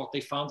is what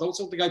they found out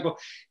of the guy. But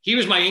he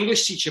was my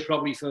English teacher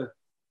probably for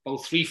about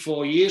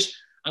 3-4 years.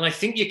 And I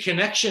think your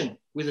connection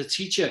with a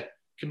teacher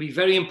can be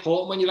very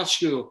important when you're at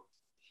school.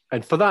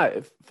 And for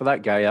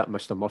that guy, that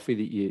Mr. Murphy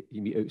that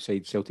you meet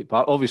outside Celtic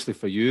Park, obviously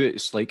for you,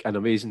 it's like an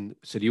amazing,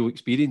 surreal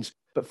experience.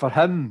 But for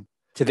him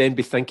to then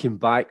be thinking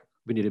back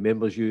when he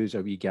remembers you as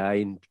a wee guy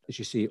and, as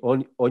you say,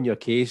 on your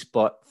case,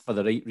 but for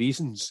the right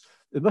reasons,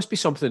 it must be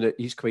something that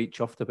he's quite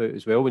chuffed about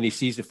as well when he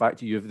sees the fact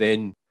that you've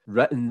then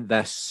written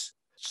this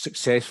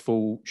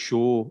successful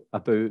show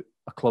about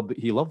a club that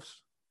he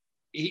loves.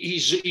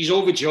 He's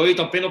overjoyed.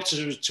 I've been up to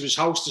his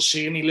house to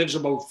see him. He lives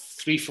about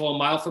 3-4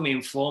 miles from me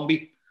in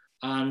Formby.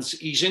 And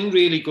he's in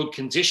really good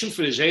condition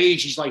for his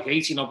age. He's like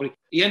 80 now, but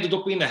he ended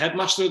up being the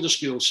headmaster of the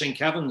school, St.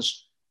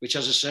 Kevin's, which,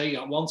 as I say,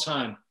 at one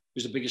time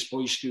was the biggest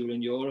boys' school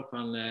in Europe.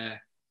 And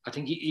I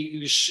think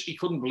he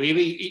couldn't believe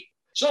it.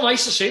 It's not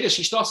nice to say this.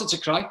 He started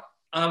to cry.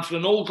 And for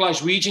an old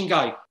Glaswegian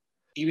guy,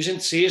 he was in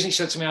tears and he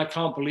said to me, I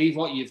can't believe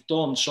what you've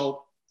done.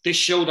 So this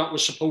show that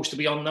was supposed to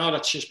be on now,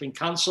 that's just been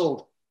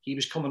cancelled, he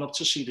was coming up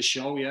to see the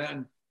show, yeah.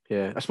 And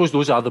yeah, I suppose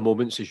those are the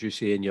moments, as you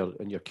say, in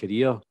your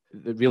career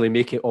that really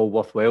make it all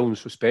worthwhile and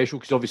so special,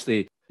 because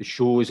obviously the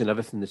shows and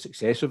everything, the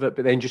success of it,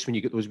 but then just when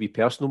you get those wee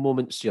personal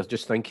moments, you're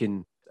just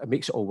thinking it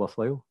makes it all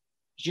worthwhile.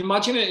 Did you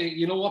imagine it?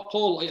 You know what,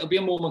 Paul? It'll be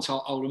a moment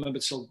I'll remember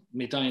till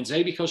my dying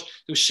day, because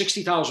there was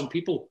 60,000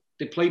 people.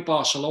 They played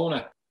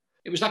Barcelona.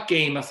 It was that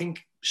game, I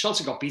think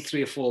Celtic got beat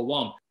 3 or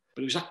 4-1,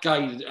 but it was that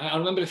guy. I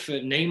remember if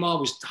Neymar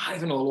was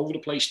diving all over the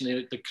place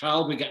and the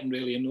crowd were getting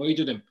really annoyed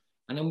with him.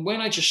 And then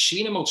when I just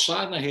seen him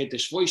outside and I heard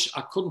this voice,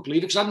 I couldn't believe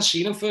it, because I hadn't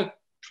seen him for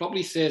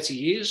probably 30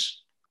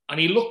 years.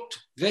 And he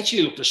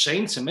virtually looked the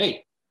same to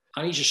me.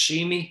 And he just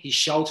seen me, he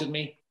shouted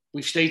me.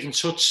 We've stayed in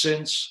touch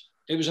since.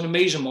 It was an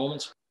amazing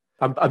moment.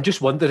 I'm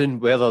just wondering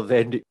whether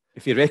then,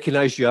 if he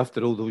recognised you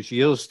after all those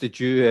years, did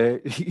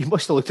you, he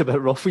must have looked a bit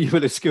rough when you were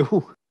at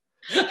school.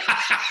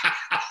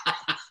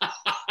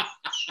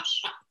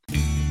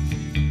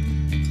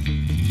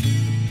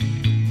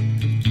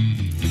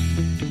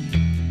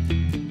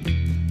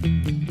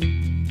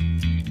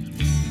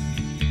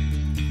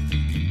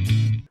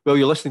 Well,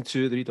 you're listening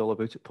to the Read All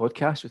About It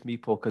podcast with me,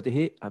 Paul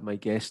Cuddihy, and my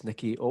guest,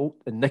 Nicky Ault.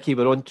 And Nicky,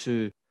 we're on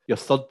to your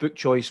third book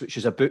choice, which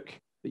is a book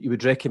that you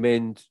would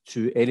recommend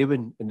to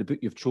anyone. And the book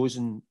you've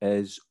chosen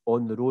is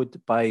On the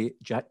Road by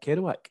Jack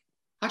Kerouac.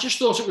 I just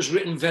thought it was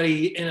written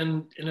very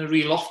in a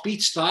real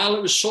offbeat style.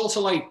 It was sort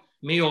of like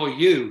Me or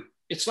You.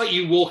 It's like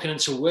you walking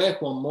into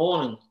work one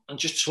morning and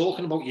just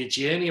talking about your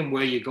journey and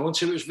where you're going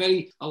to. It was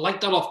I like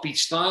that offbeat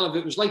style of it.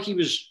 It was like he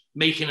was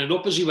making it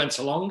up as he went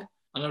along.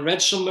 And I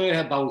read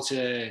somewhere about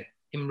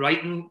him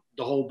writing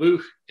the whole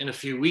book in a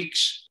few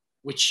weeks,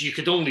 which you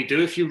could only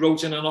do if you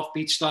wrote in an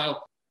offbeat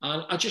style.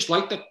 And I just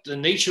liked the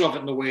nature of it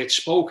and the way it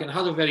spoke, and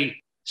had a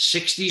very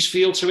 60s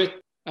feel to it.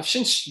 I've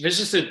since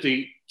visited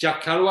the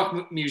Jack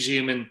Kerouac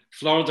Museum in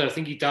Florida. I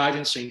think he died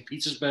in St.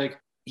 Petersburg.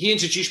 He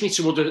introduced me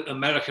to other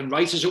American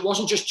writers. It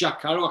wasn't just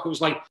Jack Kerouac. It was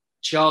like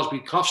Charles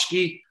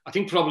Bukowski. I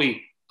think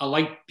probably I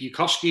like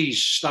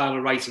Bukowski's style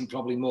of writing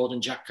probably more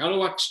than Jack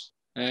Kerouac's.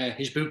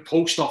 His book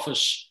Post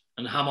Office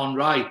and Ham on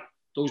Rye,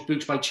 those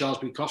books by Charles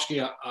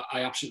Bukowski,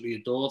 I absolutely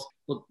adored.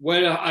 But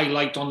where I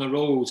liked On the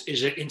Road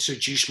is it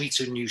introduced me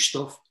to new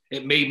stuff.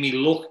 It made me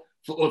look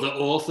for other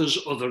authors,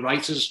 other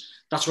writers.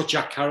 That's what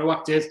Jack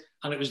Kerouac did.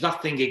 And it was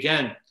that thing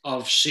again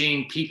of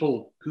seeing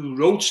people who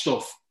wrote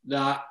stuff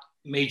that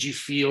made you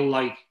feel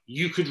like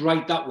you could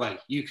write that way.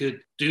 You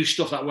could do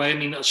stuff that way. I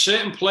mean, at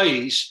certain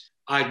plays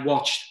I'd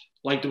watched,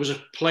 like there was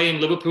a play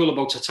in Liverpool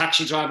about a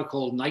taxi driver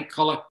called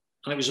Nightcollar.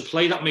 And it was a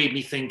play that made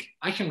me think,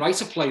 I can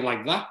write a play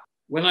like that.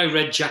 When I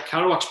read Jack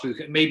Kerouac's book,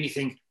 it made me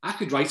think, I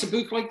could write a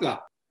book like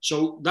that.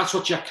 So that's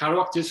what Jack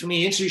Kerouac did for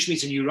me. He introduced me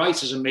to new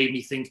writers and made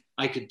me think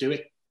I could do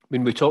it. I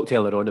mean, we talked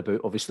earlier on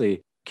about,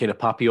 obviously, kind of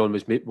Papillon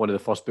was one of the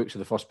first books, or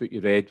the first book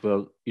you read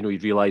where, you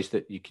realised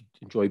that you could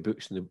enjoy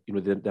books and, they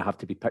didn't have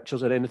to be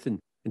pictures or anything.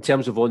 In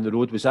terms of On the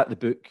Road, was that the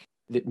book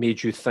that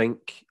made you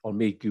think or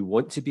made you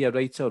want to be a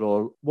writer?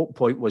 Or what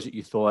point was it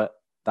you thought,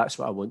 that's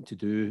what I want to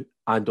do,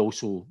 and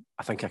also,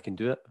 I think I can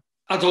do it?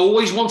 I'd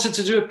always wanted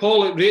to do it,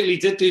 Paul. It really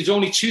did. There's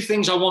only two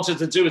things I wanted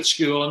to do at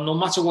school, and no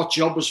matter what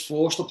job was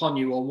forced upon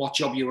you or what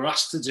job you were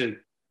asked to do,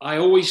 I've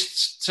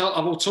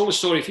told the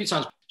story a few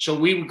times. So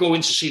we would go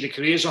in to see the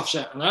careers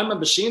officer, and I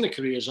remember seeing the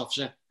careers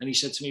officer, and he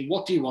said to me,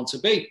 what do you want to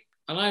be?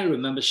 And I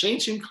remember saying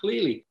to him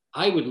clearly,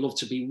 I would love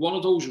to be one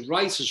of those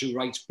writers who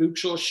writes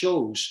books or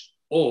shows,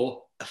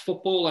 or a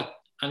footballer.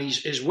 And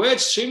his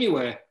words to me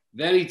were,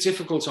 very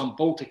difficult on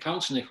both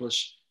accounts,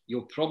 Nicholas.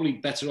 You're probably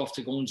better off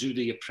to go and do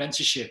the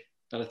apprenticeship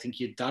that I think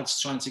your dad's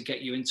trying to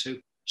get you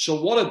into.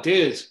 So what I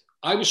did,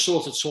 I was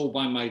sort of told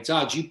by my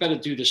dad, you better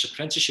do this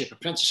apprenticeship,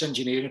 apprentice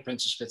engineer,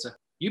 apprentice fitter.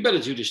 You better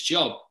do this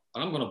job,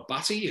 or I'm going to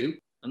batter you.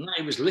 And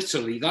it was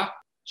literally that.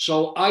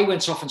 So I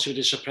went off into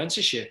this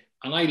apprenticeship,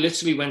 And I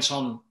literally went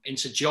on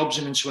into jobs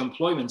and into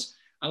employment.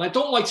 And I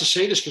don't like to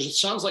say this because it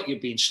sounds like you're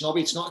being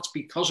snobby. It's not. It's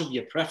because of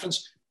your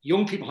preference.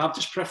 Young people have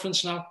this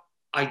preference now.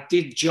 I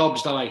did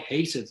jobs that I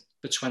hated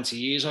for 20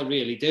 years. I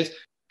really did.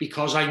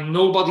 Because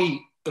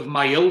nobody of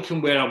my ilk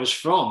and where I was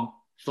from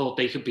thought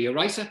they could be a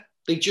writer.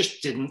 They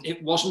just didn't.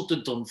 It wasn't the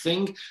done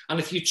thing. And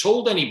if you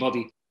told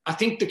anybody, I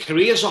think the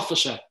careers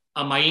officer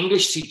and my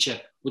English teacher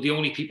were the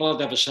only people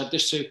I'd ever said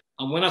this to.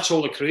 And when I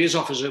told the careers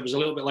officer, it was a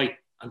little bit like,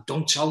 and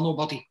don't tell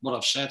nobody what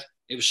I've said.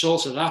 It was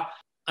sort of that.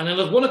 And then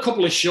I'd won a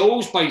couple of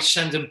shows by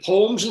sending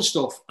poems and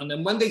stuff. And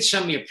then when they'd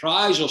send me a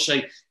prize or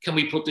say, can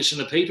we put this in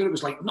the paper? It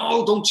was like,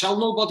 no, don't tell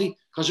nobody.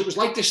 Because it was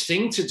like this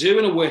thing to do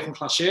in a working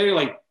class area.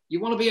 Like, you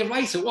want to be a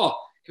writer? What?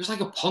 It was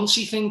like a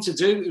Ponzi thing to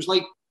do. It was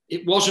like,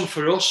 it wasn't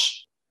for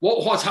us.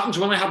 What happened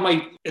when I had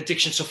my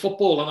addiction to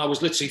football and I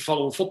was literally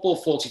following football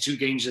 42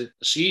 games a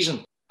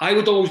season? I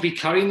would always be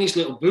carrying these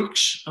little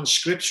books and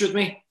scripts with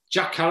me.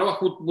 Jack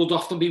Kerouac would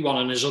often be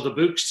one in his other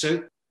books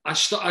too.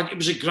 It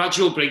was a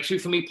gradual breakthrough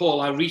for me,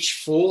 Paul. I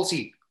reached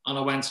 40 and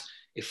I went,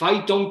 if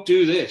I don't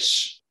do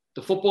this,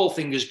 the football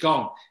thing is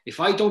gone. If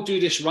I don't do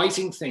this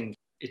writing thing,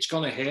 it's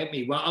going to hurt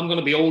me. Well, I'm going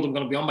to be old. I'm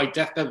going to be on my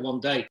deathbed one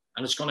day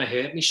and it's going to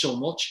hurt me so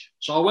much.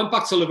 So I went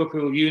back to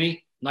Liverpool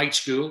Uni, night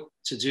school,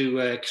 to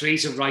do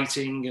creative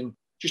writing and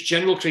just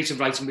general creative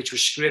writing, which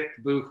was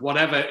script, book,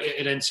 whatever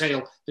it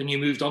entailed. Then you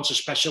moved on to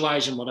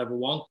specialise in whatever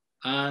one.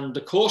 And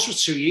the course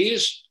was 2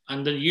 years.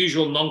 And the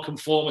usual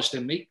nonconformist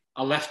in me,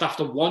 I left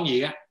after 1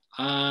 year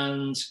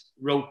and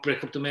wrote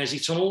Brick Up the Mersey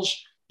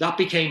Tunnels. That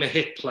became a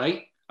hit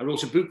play. I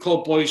wrote a book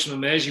called Boys from the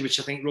Mersey, which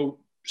I think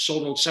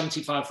sold out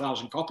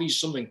 75,000 copies,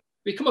 something.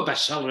 Become a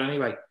bestseller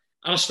anyway.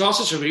 And I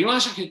started to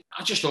realise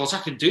I just thought I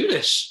could do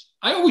this.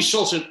 I always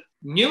sort of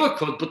knew I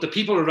could, but the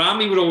people around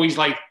me were always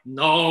like,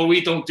 no,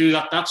 we don't do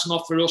that. That's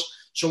not for us.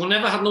 So I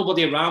never had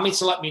nobody around me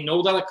to let me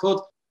know that I could.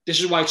 This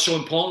is why it's so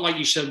important, like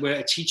you said, where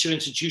a teacher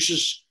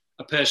introduces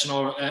a person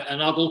or an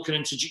adult can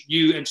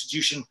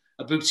introducing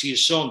a book to your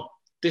son.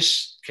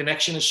 This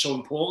connection is so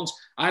important.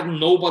 I had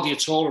nobody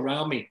at all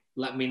around me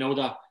letting me know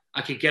that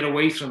I could get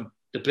away from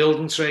the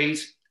building trade,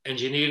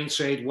 engineering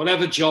trade,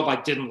 whatever job I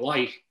didn't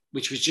like,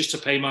 which was just to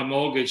pay my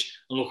mortgage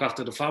and look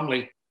after the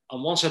family.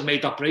 And once I'd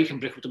made that break and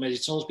Brick Up the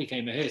Mersey Tunnels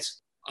became a hit,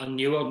 I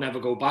knew I'd never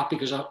go back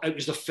because it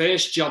was the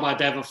first job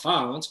I'd ever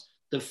found,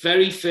 the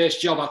very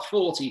first job at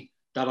 40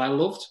 that I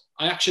loved.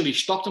 I actually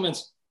stopped and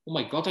went, oh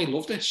my God, I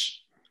love this.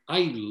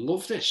 I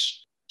love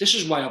this. This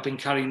is why I've been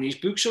carrying these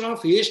books around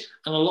for years.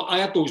 And I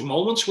had those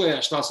moments where I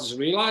started to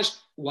realise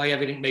why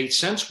everything made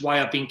sense, why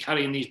I've been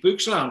carrying these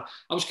books around.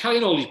 I was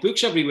carrying all these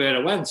books everywhere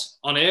I went,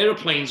 on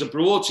aeroplanes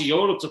abroad to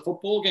Europe, to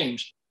football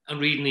games, and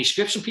reading these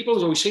scripts. And people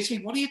would always say to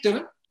me, what are you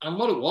doing? And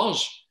what it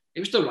was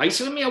the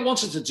writer in me. I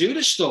wanted to do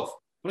this stuff,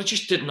 but I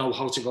just didn't know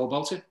how to go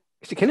about it.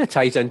 It kind of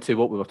ties into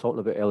what we were talking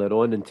about earlier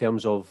on in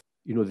terms of,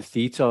 the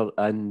theatre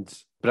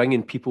and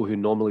bringing people who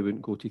normally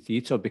wouldn't go to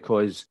theatre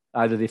because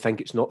either they think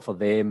it's not for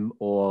them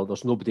or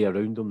there's nobody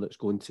around them that's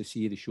going to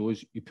see the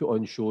shows. You put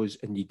on shows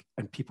and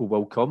people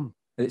will come.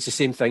 And it's the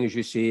same thing as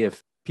you say,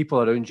 if people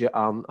around you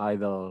aren't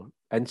either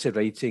into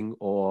writing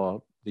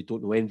or they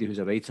don't know anybody who's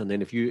a writer, and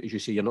then if you, as you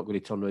say, you're not going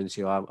to turn around and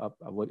say, oh,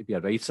 I want to be a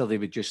writer, they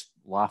would just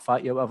laugh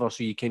at you or whatever.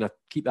 So you kind of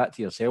keep that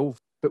to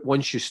yourself. But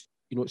once it's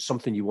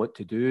something you want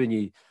to do and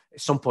you, at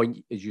some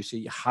point, as you say,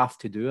 you have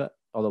to do it.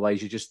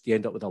 Otherwise, you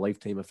end up with a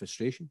lifetime of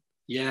frustration.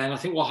 Yeah, and I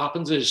think what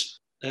happens is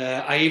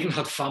I even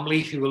had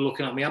family who were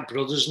looking at me, I had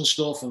brothers and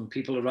stuff, and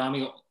people around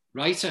me,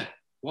 writer,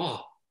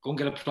 wow, go and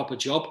get a proper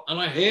job. And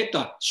I heard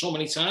that so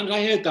many times.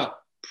 I heard that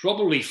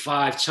probably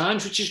 5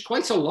 times, which is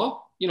quite a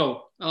lot.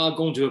 I'll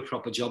go and do a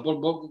proper job.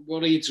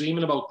 What are you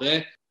dreaming about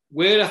there?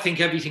 Where I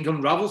think everything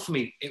unravelled for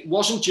me, it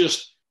wasn't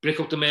just Brick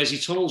Up the Mersey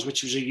Tunnels,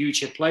 which was a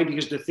huge hit play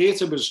because the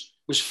theatre was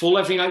full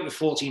every night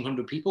with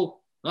 1,400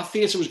 people. That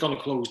theatre was going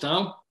to close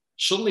down.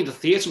 Suddenly the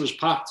theatre was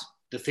packed.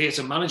 The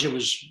theatre manager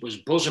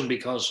was buzzing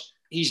because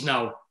he's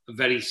now a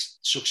very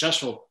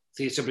successful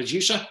theatre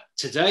producer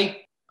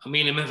today. I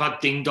mean, him have had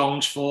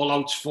ding-dongs,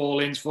 fallouts,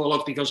 fall-ins,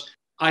 fallouts, because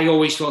I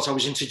always thought I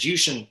was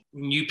introducing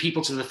new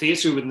people to the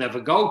theatre who would never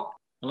go.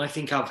 And I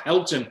think I've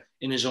helped him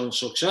in his own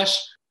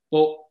success.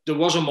 But there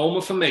was a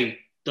moment for me.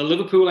 The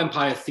Liverpool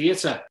Empire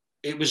Theatre,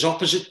 it was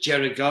opposite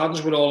Gerard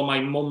Gardens where all of my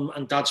mum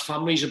and dad's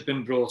families had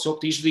been brought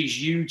up. These are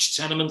these huge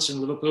tenements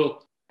in Liverpool.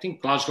 I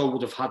think Glasgow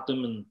would have had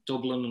them and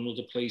Dublin and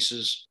other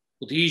places.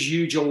 But these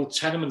huge old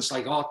tenements,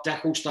 like Art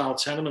Deco style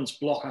tenements,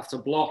 block after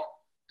block,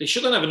 they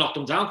should have never knocked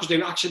them down because they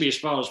were actually, as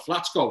far as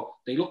flats go,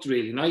 they looked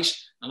really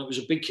nice. And it was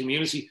a big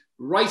community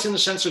right in the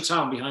centre of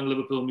town behind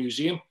Liverpool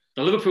Museum.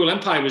 The Liverpool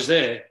Empire was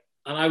there.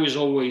 And I was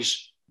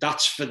always,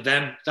 that's for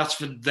them. That's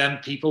for them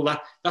people.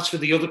 That's for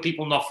the other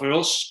people, not for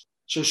us.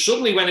 So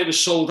suddenly when it was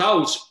sold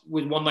out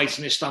with One Night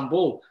in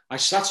Istanbul, I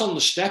sat on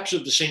the steps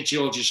of the St.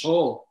 George's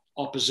Hall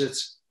opposite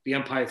the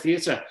Empire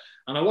Theatre.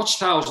 And I watched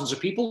thousands of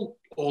people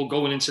all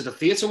going into the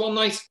theatre one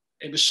night.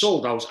 It was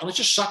sold out. And I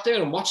just sat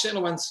there and watched it and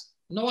I went,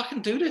 no, I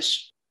can do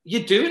this.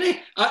 You're doing it.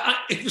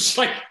 It was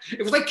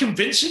like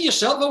convincing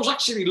yourself. I was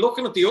actually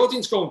looking at the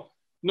audience going,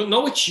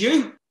 no, it's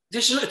you.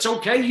 It's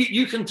okay.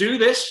 You can do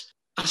this.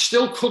 I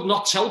still could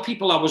not tell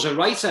people I was a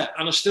writer,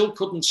 and I still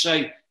couldn't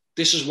say,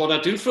 this is what I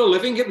do for a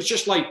living. It was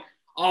just like,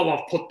 oh,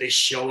 I'll put this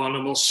show on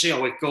and we'll see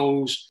how it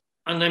goes.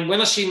 And then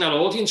when I seen that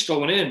audience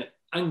going in,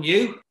 I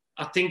knew,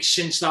 I think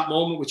since that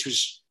moment, which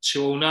was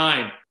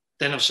 2009,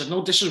 then I've said,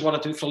 no, this is what I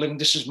do for a living.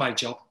 This is my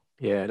job.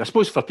 Yeah, and I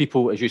suppose for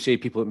people, as you say,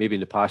 people that maybe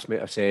in the past might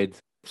have said,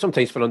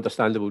 sometimes for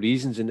understandable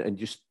reasons and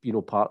just, you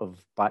know, part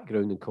of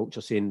background and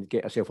culture saying,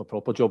 get yourself a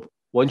proper job.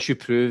 Once you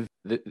prove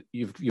that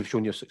you've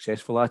shown you're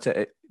successful at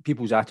it,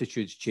 people's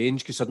attitudes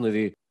change because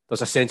suddenly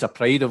there's a sense of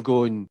pride of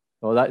going,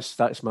 oh,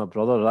 that's my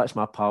brother, or that's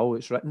my pal,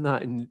 it's written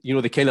that. And, you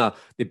know,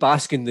 they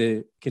bask in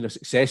the kind of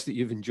success that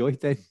you've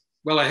enjoyed then.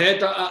 Well, I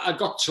heard that, I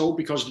got told,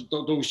 because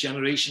those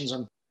generations,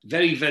 and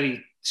very,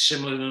 very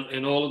similar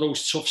in all of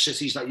those tough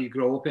cities that you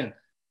grow up in,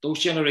 those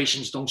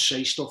generations don't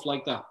say stuff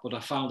like that. But I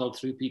found out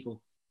through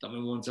people that my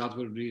mum and dad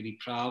were really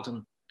proud,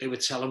 and they were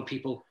telling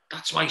people,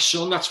 that's my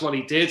son, that's what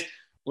he did.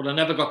 But I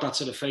never got that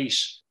to the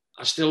face.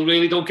 I still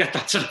really don't get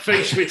that to the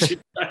face, which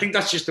I think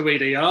that's just the way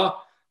they are.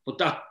 But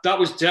that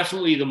was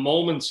definitely the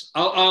moment.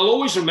 I'll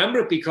always remember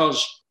it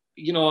because,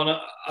 you know, and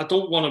I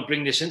don't want to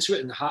bring this into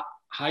it and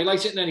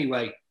highlight it in any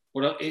way,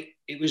 but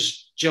it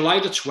was July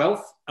the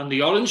 12th, and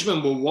the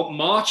Orangemen were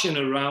marching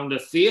around the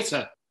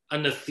theatre,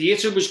 and the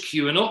theatre was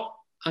queuing up,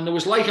 and there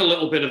was like a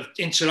little bit of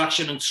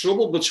interaction and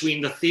trouble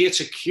between the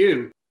theatre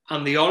queue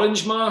and the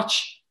Orange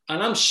March.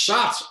 And I'm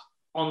sat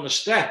on the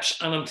steps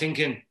and I'm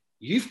thinking,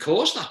 you've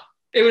caused that.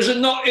 It was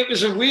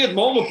a weird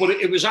moment, but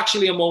it was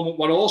actually a moment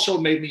what also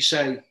made me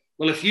say,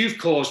 well, if you've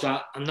caused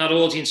that and that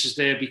audience is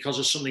there because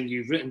of something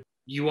you've written,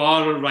 you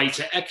are a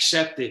writer,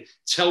 accept it,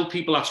 tell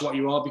people that's what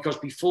you are, because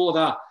before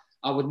that,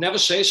 I would never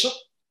say so.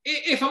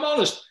 If I'm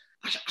honest,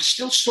 I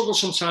still struggle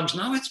sometimes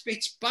now.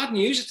 It's bad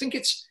news. I think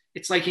it's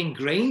like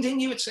ingrained in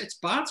you. It's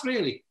bad,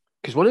 really.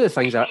 Because one of the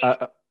things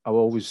I'm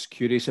always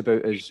curious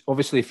about is,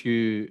 obviously, if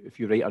you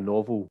write a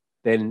novel,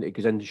 then it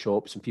goes into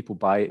shops and people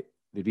buy it,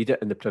 they read it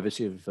in the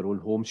privacy of their own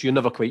home, so you're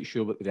never quite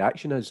sure what the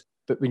reaction is.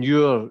 But when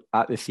you're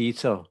at the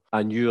theatre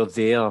and you're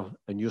there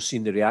and you're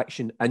seeing the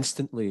reaction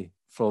instantly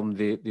from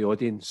the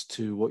audience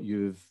to what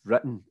you've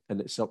written and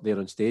it's up there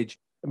on stage,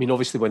 I mean,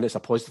 obviously when it's a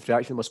positive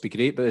reaction, it must be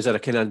great, but is there a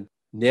kind of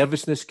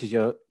nervousness, because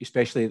you're,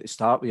 especially at the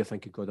start, where you're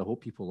thinking, God, I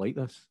hope people like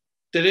this?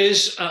 There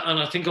is, and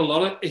I think a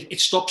lot of it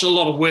stops a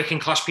lot of working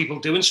class people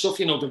doing stuff.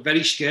 You know, they're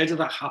very scared of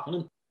that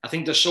happening. I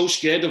think they're so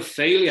scared of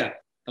failure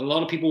that a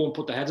lot of people won't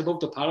put their head above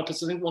the parapet.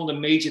 I think one of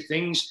the major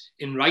things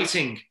in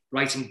writing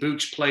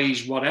books,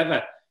 plays,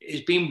 whatever,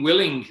 is being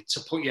willing to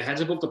put your head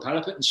above the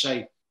parapet and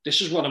say, this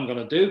is what I'm going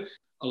to do.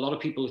 A lot of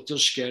people, it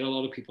does scare a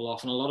lot of people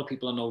off, and a lot of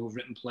people I know who've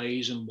written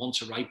plays and want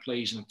to write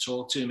plays and have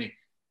talked to me,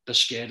 they're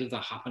scared of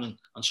that happening,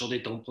 and so they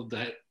don't put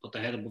their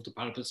head above the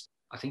parapet.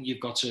 I think you've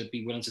got to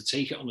be willing to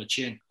take it on the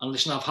chin. And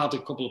listen, I've had a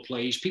couple of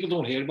plays, people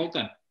don't hear about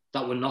them,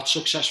 that were not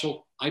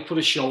successful. I put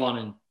a show on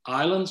in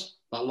Ireland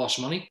that lost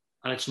money,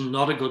 and it's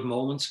not a good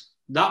moment.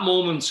 That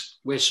moment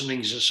where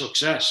something's a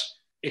success,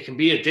 it can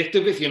be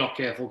addictive if you're not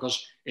careful,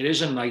 because it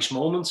is a nice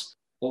moment.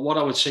 But what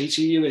I would say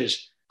to you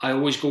is, I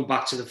always go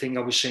back to the thing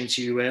I was saying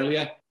to you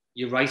earlier.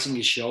 You're writing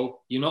your show.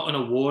 You're not in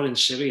a war in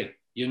Syria.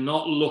 You're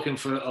not looking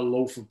for a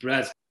loaf of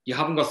bread. You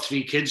haven't got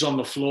 3 kids on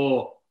the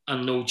floor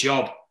and no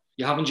job.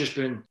 You haven't just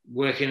been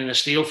working in a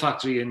steel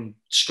factory in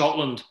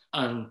Scotland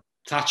and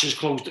Thatcher's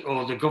closed,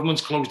 or the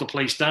government's closed the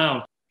place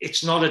down.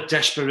 It's not a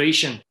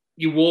desperation.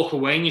 You walk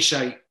away and you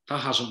say, that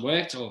hasn't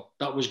worked, or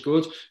that was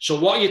good. So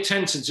what you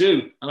tend to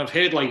do, and I've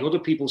heard like other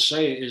people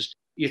say it, is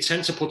you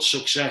tend to put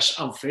success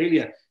and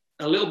failure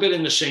a little bit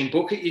in the same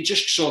bucket. You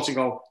just sort of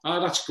go,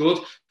 that's good.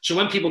 So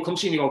when people come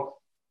to you and you go,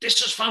 this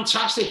is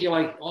fantastic, you're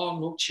like, oh,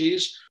 no,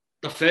 cheers.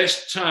 The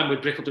first time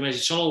with Brick Up the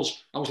Mersey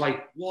Tunnels, I was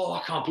like, whoa,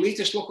 I can't believe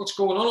this. Look what's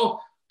going on. Oh,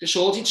 this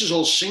audience is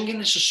all singing.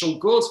 This is so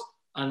good.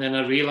 And then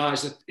I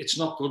realised that it's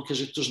not good because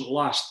it doesn't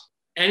last.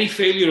 Any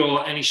failure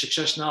or any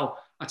success now,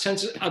 I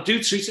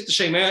do treat it the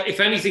same way. If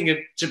anything,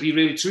 to be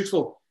really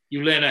truthful,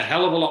 you learn a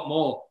hell of a lot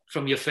more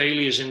from your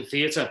failures in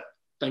theatre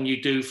than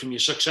you do from your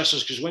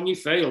successes. Because when you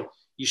fail,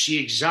 you see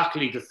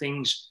exactly the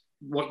things,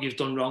 what you've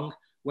done wrong.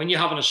 When you're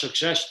having a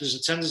success, there's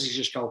a tendency to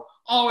just go,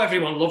 oh,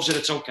 everyone loves it,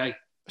 it's okay.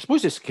 I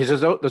suppose it's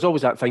because there's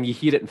always that thing, you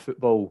hear it in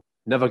football,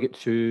 never get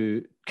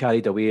too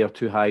carried away or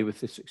too high with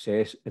the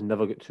success and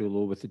never get too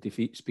low with the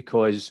defeats,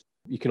 because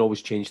you can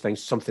always change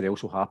things, something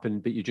else will happen,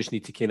 but you just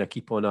need to kind of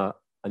keep on an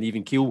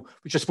even keel,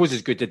 which I suppose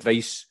is good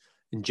advice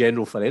in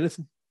general for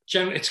anything.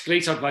 It's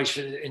great advice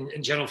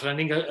in general for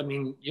anything. I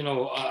mean, you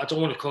know, I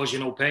don't want to cause you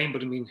no pain,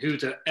 but I mean,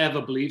 who'd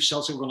ever believe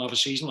Celtic were going to have a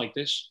season like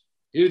this?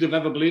 Who'd have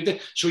ever believed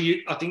it? So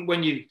I think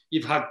when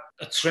you've had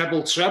a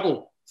treble,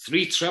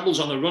 3 trebles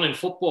on the run in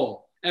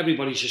football,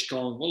 everybody's just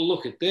going, well,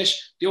 look at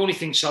this. The only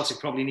thing Celtic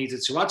probably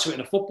needed to add to it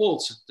in a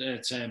football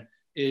term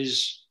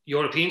is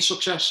European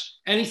success.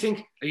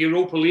 Anything, a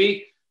Europa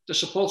League, the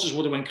supporters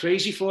would have went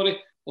crazy for it.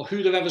 Or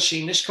who'd have ever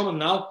seen this coming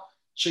now?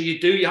 So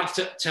you have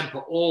to temper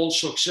all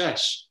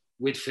success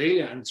with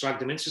failure and drag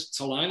them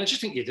into line. I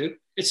just think you do.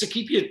 It's to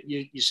keep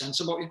your sense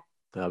about you.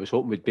 I was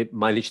hoping we'd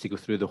manage to go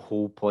through the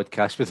whole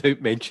podcast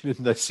without mentioning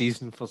this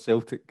season for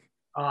Celtic.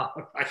 Ah,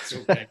 that's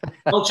okay.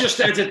 I'll just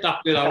edit that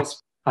bit out.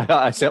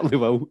 I certainly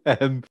will.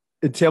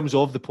 In terms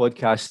of the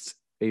podcast,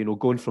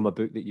 going from a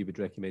book that you would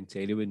recommend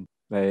to anyone,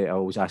 I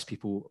always ask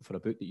people for a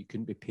book that you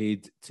couldn't be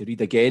paid to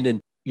read again. And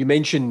you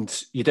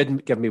mentioned, you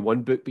didn't give me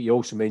one book, but you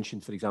also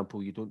mentioned, for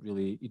example, you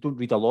don't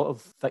read a lot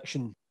of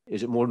fiction.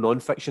 Is it more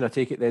non-fiction, I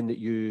take it then, that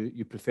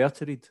you prefer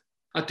to read?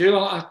 I do.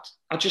 I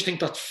just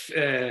think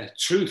that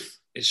truth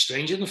is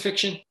stranger than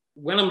fiction.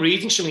 When I'm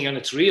reading something and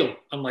it's real,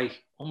 I'm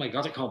like, oh my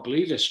God, I can't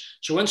believe this.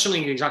 So when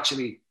something is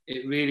actually,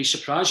 it really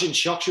surprises you and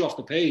shocks you off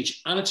the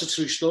page, and it's a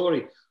true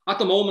story. At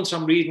the moment,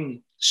 I'm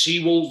reading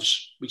Sea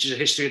Wolves, which is a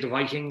history of the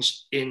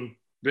Vikings in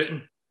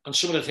Britain, and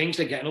some of the things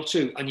they're getting up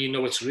to, and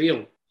it's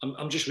real.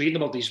 I'm just reading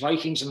about these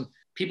Vikings, and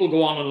people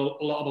go on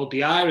a lot about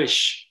the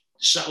Irish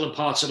settling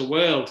parts of the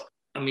world.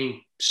 I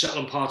mean,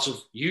 settling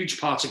huge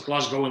parts of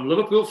Glasgow and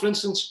Liverpool, for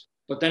instance.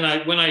 But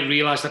then when I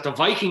realised that the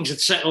Vikings had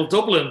settled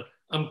Dublin,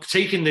 I'm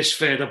taking this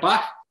further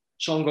back.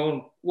 So I'm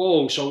going,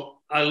 whoa. So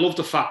I love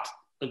the fact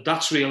that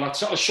that's real.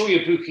 I'll show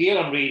you a book here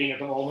I'm reading at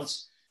the moment,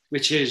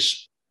 which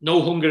is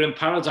No Hunger in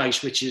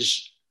Paradise, which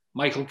is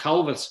Michael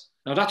Calvert.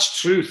 Now, that's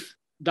truth.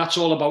 That's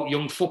all about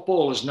young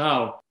footballers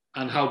now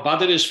and how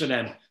bad it is for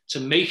them to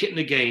make it in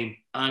the game.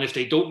 And if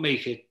they don't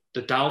make it,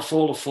 the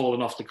downfall of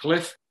falling off the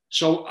cliff.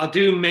 So I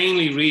do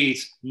mainly read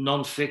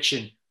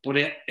non-fiction, but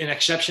in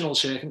exceptional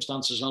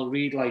circumstances, I'll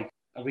read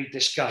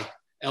this guy,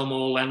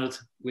 Elmore Leonard,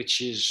 which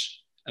is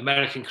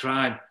American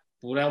Crime.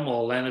 But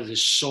Elmore Leonard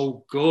is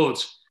so good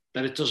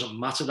that it doesn't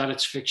matter that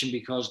it's fiction,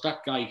 because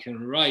that guy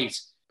can write.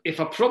 If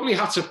I probably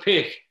had to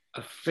pick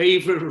a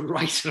favourite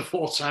writer of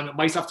all time, it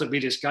might have to be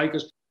this guy,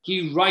 because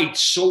he writes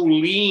so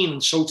lean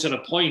and so to the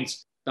point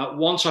that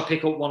once I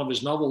pick up one of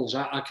his novels,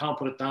 I can't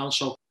put it down.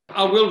 So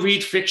I will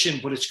read fiction,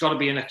 but it's got to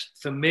be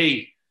for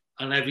me,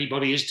 and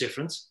everybody is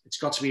different, it's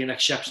got to be an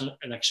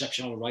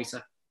exceptional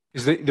writer.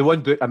 Because the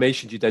one book I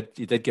mentioned, you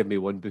did give me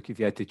one book if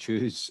you had to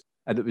choose,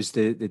 and it was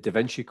the Da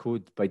Vinci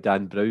Code by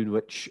Dan Brown,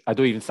 which I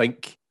don't even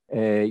think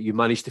you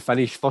managed to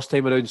finish first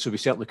time around, so we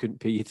certainly couldn't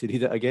pay you to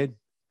read it again.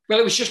 Well,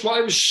 it was just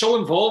I was so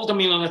involved. I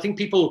mean, and I think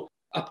people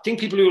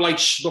who like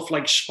stuff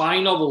like spy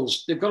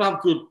novels, they've got to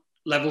have good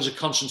levels of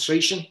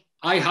concentration.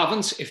 I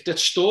haven't. If the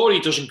story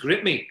doesn't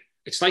grip me,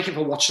 it's like if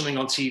I watch something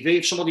on TV.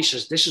 If somebody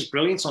says, this is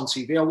brilliant on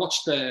TV, I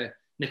watched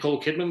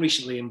Nicole Kidman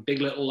recently in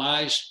Big Little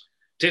Lies,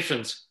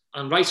 different.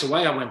 And right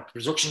away I went,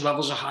 production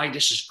levels are high,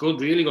 this is good,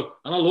 really good.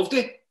 And I loved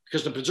it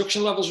because the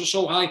production levels were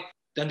so high.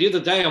 Then the other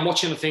day I'm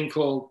watching a thing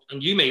called,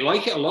 and you may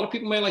like it, a lot of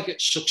people may like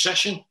it,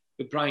 Succession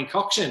with Brian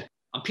Cox in.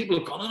 And people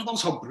have gone on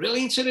about how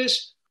brilliant it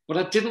is. But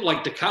I didn't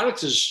like the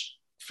characters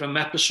from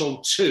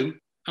episode 2.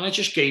 And I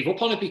just gave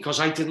up on it because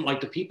I didn't like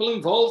the people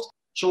involved.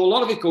 So a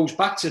lot of it goes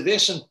back to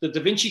this and the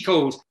Da Vinci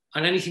Code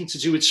and anything to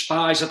do with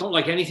spies. I don't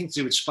like anything to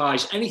do with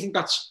spies. Anything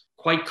that's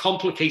quite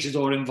complicated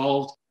or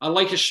involved. I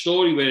like a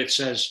story where it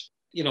says,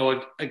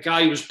 a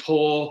guy who was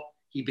poor,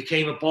 he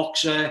became a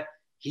boxer,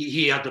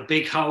 he had a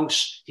big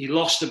house, he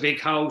lost the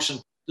big house,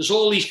 and there's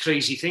all these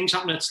crazy things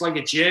happening. It's like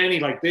a journey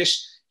like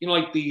this,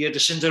 like the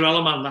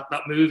Cinderella Man,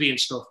 that movie and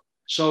stuff.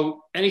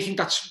 So anything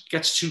that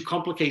gets too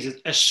complicated,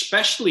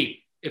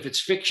 especially if it's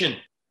fiction,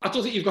 I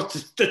don't think you've got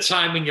the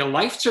time in your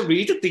life to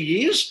read it, the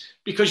years,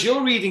 because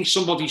you're reading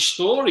somebody's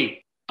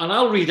story, and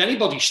I'll read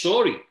anybody's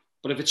story.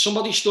 But if it's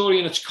somebody's story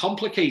and it's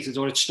complicated,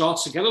 or it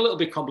starts to get a little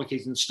bit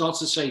complicated and starts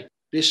to say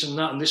this and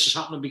that, and this is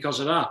happening because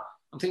of that,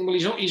 I'm thinking,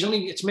 well,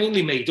 it's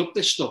mainly made up,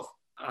 this stuff.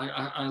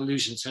 I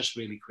lose interest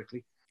really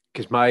quickly.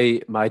 Because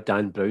my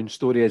Dan Brown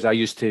story is, I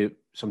used to,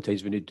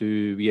 sometimes when you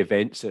do wee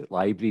events at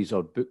libraries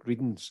or book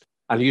readings,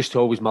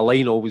 and my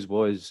line always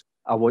was,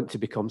 I want to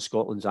become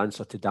Scotland's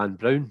answer to Dan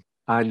Brown.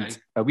 And okay.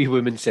 A wee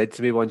woman said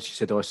to me once, she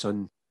said, oh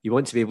son, you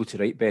want to be able to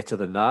write better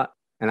than that?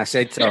 And I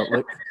said to her,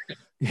 look,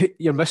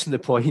 you're missing the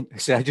point. I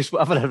said,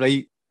 whatever I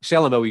write,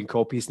 sell 1 million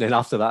copies, and then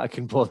after that I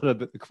can bother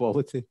about the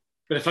quality.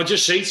 But if I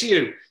just say to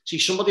you, see,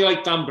 somebody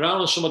like Dan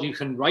Brown or somebody who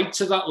can write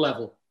to that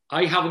level,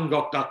 I haven't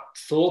got that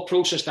thought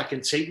process that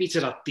can take me to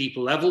that deep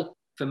level.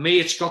 For me,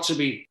 it's got to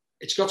be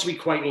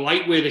quite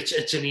light where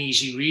it's an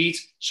easy read,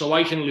 so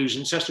I can lose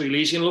interest really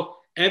easy. And look,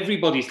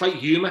 it's like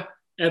humour.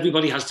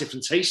 Everybody has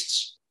different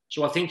tastes.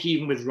 So I think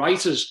even with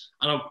writers,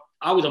 and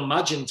I would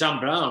imagine Dan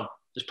Brown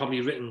has probably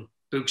written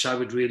books I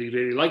would really,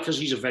 really like because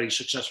he's a very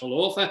successful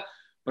author.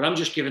 But I'm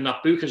just giving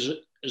that book as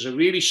a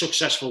really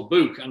successful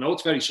book. I know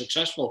it's very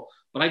successful,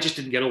 but I just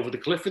didn't get over the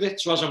cliff with it.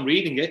 So as I'm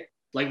reading it,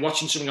 like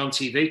watching something on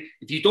TV,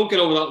 if you don't get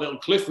over that little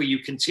cliff where you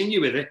continue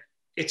with it,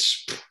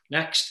 it's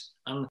next.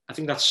 And I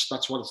think that's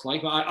what it's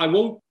like. I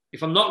won't,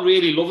 if I'm not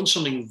really loving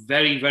something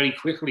very, very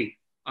quickly,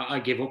 I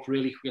give up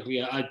really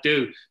quickly. I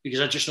do, because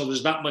I just know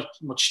there's that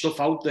much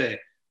stuff out there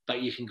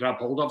that you can grab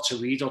hold of to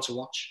read or to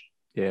watch.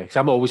 Yeah, because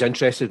I'm always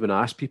interested when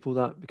I ask people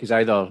that, because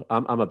either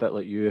I'm a bit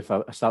like you. If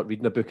I start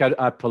reading a book,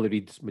 I probably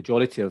read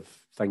majority of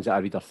things that I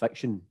read are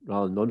fiction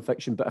rather than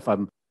non-fiction. But if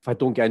I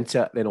don't get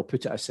into it, then I'll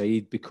put it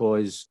aside,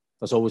 because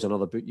there's always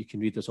another book you can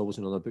read. There's always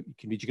another book you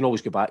can read. You can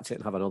always go back to it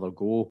and have another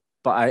go.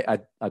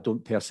 But I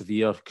don't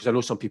persevere, because I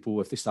know some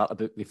people, if they start a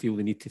book, they feel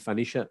they need to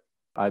finish it.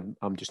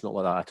 I'm just not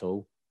like that at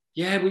all.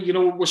 Yeah, but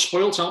we're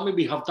spoilt, aren't we?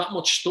 We have that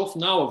much stuff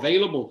now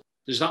available.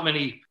 There's that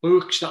many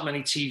books, that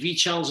many TV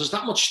channels. There's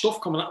that much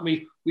stuff coming at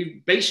me.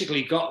 We've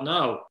basically got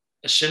now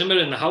a cinema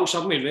in the house,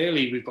 haven't we,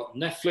 really? We've got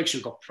Netflix,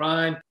 we've got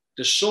Prime.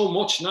 There's so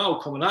much now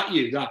coming at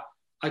you that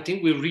I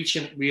think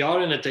we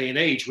are in a day and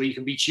age where you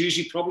can be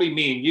choosy, probably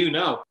me and you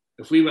now.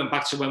 If we went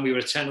back to when we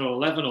were 10 or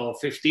 11 or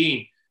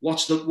 15,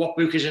 what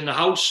book is in the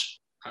house?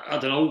 I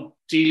don't know,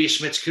 Delia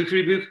Smith's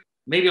Cookery book.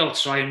 Maybe I'll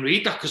try and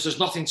read that because there's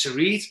nothing to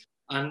read.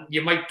 And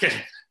you might get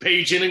a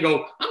page in and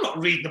go, I'm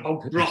not reading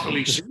about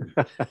broccoli soup.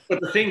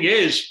 But the thing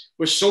is,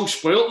 we're so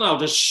spoiled now.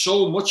 There's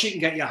so much you can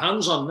get your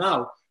hands on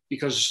now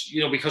because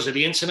of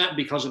the internet and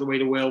because of the way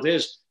the world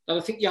is. That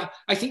I think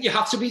you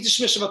have to be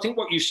dismissive. I think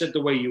what you said,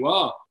 the way you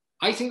are,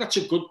 I think that's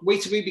a good way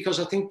to be, because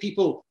I think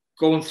people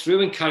going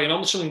through and carrying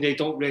on with something they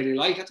don't really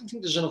like, I don't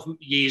think there's enough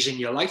years in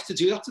your life to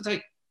do that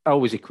today. I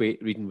always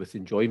equate reading with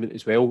enjoyment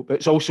as well. But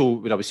it's also,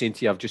 when I was saying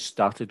to you, I've just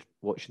started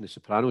watching The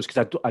Sopranos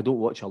because I don't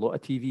watch a lot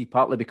of TV,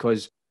 partly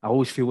because I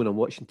always feel when I'm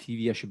watching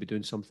TV, I should be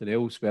doing something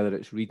else, whether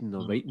it's reading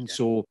or writing. Yeah.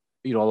 So,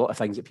 a lot of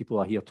things that people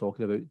are here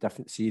talking about,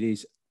 different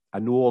series, I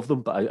know of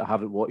them, but I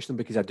haven't watched them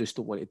because I just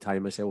don't want to tie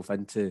myself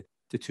into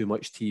too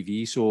much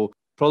TV. So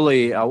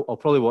I'll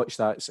probably watch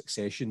that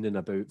Succession in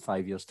about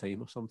 5 years'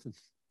 time or something.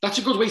 That's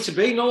a good way to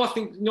be. No, I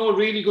think a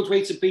really good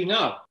way to be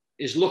now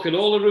is look at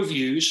all the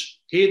reviews,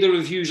 hear the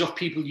reviews of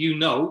people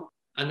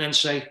and then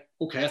say,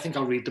 okay, I think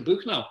I'll read the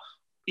book now.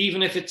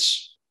 Even if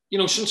it's,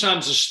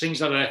 sometimes there's things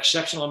that are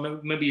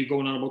exceptional. Maybe you're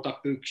going on about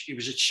that book. It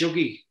was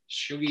Shuggie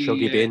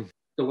Bain.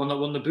 The one that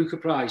won the Booker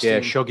Prize. Yeah,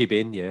 Shuggie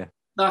Bain, yeah.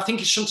 Now, I think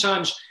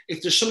sometimes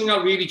if there's something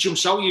that really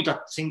jumps out at you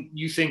that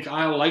you think,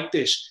 I'll like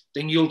this,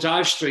 then you'll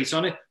dive straight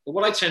on it. But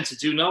what I tend to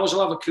do now is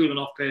I'll have a cooling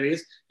off period.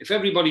 If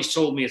everybody's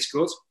told me it's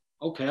good,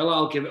 okay,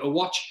 I'll give it a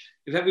watch.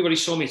 If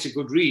everybody's told me it's a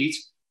good read,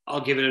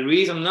 I'll give it a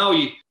read. And now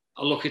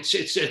it's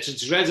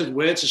a dreaded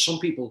word to some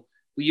people,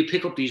 where you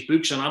pick up these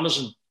books on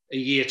Amazon a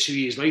year, 2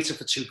 years later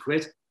for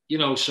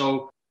 £2.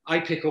 So I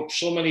pick up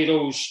so many of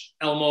those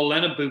Elmore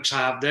Leonard books I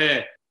have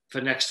there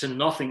for next to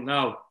nothing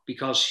now,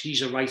 because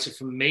he's a writer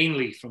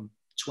mainly from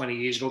 20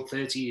 years ago,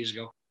 30 years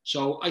ago.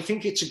 So I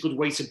think it's a good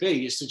way to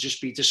be, is to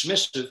just be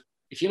dismissive.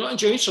 If you're not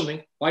enjoying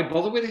something, why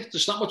bother with it?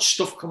 There's not much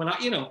stuff coming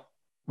at you now.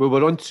 Well,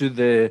 we're on to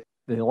the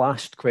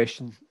last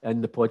question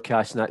in the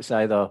podcast, and that's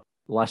either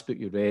the last book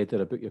you read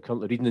or a book you're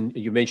currently reading. And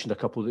you mentioned a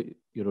couple that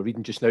you're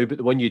reading just now, but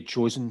the one you'd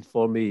chosen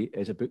for me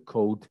is a book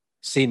called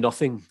Say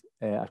Nothing,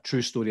 a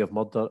true story of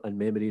murder and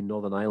memory in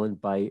Northern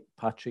Ireland by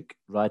Patrick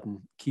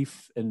Radden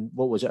Keefe. And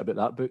what was it about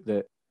that book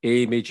that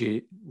A, made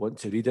you want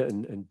to read it,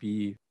 and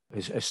B,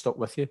 has stuck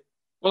with you?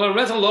 Well, I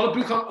read a lot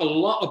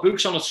of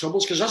books on the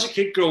Troubles, because as a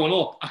kid growing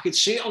up, I could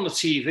see it on the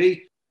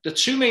TV. The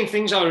two main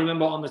things I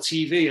remember on the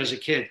TV as a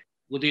kid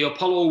were the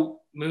Apollo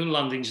moon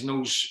landings and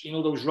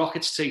those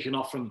rockets taking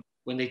off from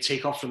when they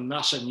take off from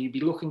NASA, and you'd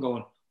be looking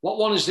going, what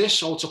one is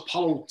this? Oh, it's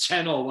Apollo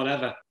 10 or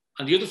whatever.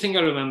 And the other thing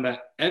I remember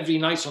every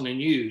night on the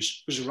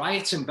news was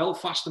riots in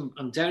Belfast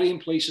and Derry and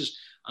places,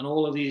 and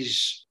all of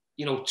these,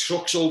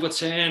 trucks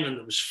overturned, and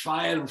there was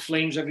fire and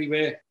flames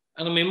everywhere.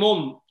 And my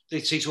mum,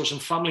 they'd say to us,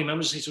 and family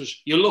members, they'd say to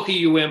us, you're lucky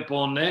you weren't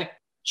born there.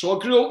 So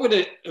I grew up with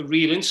a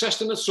real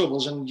interest in the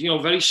Troubles, and,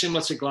 very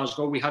similar to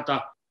Glasgow, we had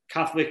that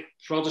Catholic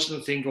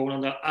Protestant thing going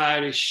on, that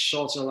Irish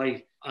sort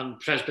of and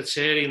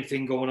Presbyterian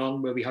thing going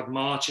on, where we had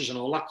marches and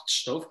all that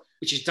stuff,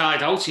 which has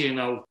died out here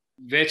now,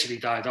 virtually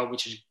died out,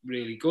 which is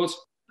really good.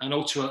 I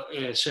know to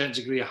a certain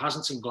degree it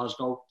hasn't in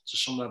Glasgow to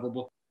some level,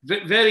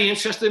 but very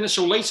interested in it.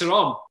 So later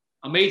on,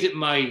 I made it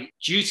my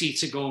duty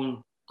to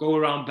go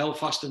around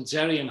Belfast and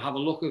Derry and have a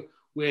look at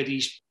where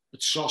these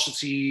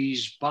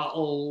atrocities,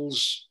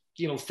 battles,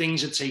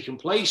 things had taken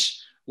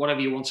place, whatever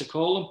you want to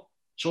call them.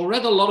 So I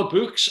read a lot of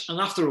books, and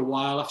after a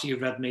while, after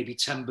you've read maybe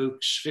 10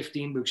 books,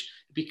 15 books,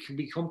 it can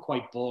become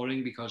quite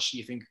boring, because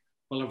you think,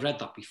 well, I've read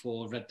that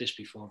before, I've read this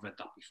before, I've read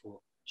that before.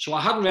 So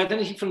I hadn't read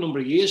anything for a number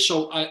of years,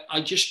 so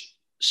I just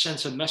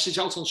sent a message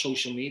out on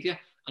social media,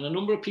 and a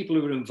number of people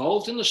who were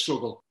involved in the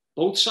struggle,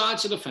 both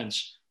sides of the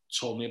fence,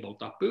 told me about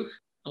that book.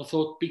 And I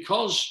thought,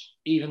 because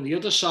even the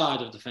other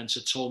side of the fence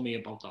had told me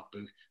about that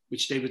book,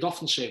 which they would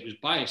often say it was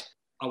biased,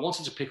 I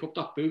wanted to pick up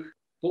that book.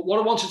 But what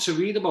I wanted to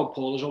read about,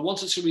 Paul, is I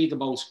wanted to read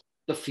about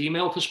the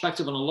female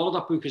perspective, and a lot of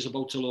that book is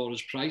about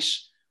Dolores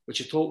Price,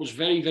 which I thought was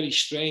very, very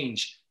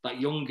strange,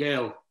 that young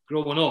girl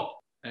growing up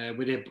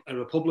with a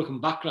Republican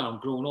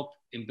background, growing up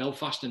in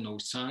Belfast in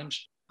those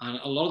times. And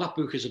a lot of that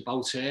book is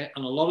about her,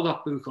 and a lot of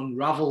that book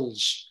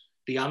unravels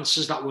the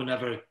answers that were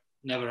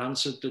never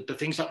answered, the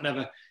things that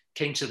never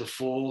came to the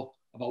fore,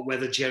 about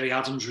whether Gerry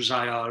Adams was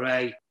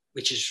IRA,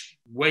 which is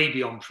way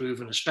beyond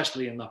proven,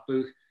 especially in that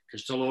book,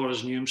 because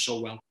Dolores knew him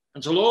so well.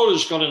 And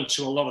Dolores got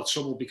into a lot of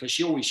trouble because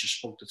she always just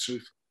spoke the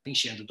truth. I think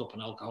she ended up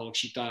an alcoholic.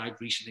 She died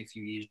recently, a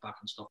few years back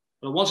and stuff.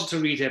 But I wanted to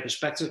read her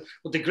perspective.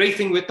 But the great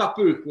thing with that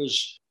book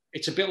was,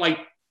 it's a bit like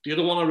the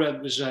other one I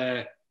read was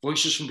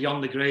Voices from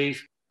Beyond the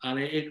Grave. And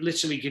it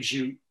literally gives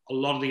you a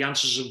lot of the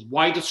answers of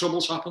why the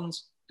Troubles happened,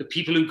 the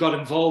people who got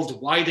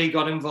involved, why they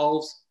got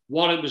involved,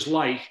 what it was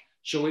like.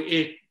 So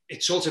it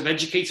it sort of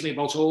educated me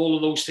about all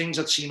of those things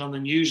I'd seen on the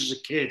news as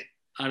a kid.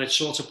 And it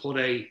sort of put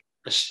a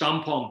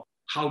stamp on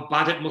how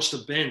bad it must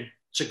have been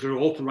to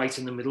grow up right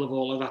in the middle of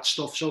all of that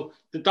stuff. So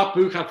that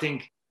book, I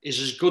think, is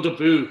as good a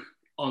book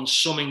on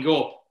summing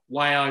up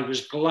why I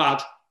was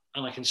glad,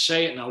 and I can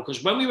say it now,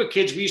 because when we were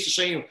kids, we used to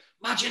say,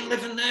 imagine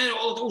living there,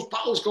 all of those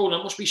battles going on,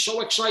 it must be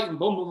so exciting,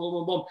 boom, boom, boom,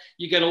 boom, boom.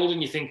 You get older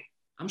and you think,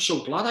 I'm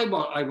so glad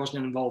I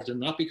wasn't involved in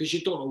that, because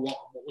you don't know what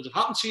would have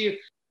happened to you.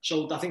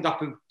 So I think that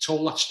book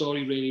told that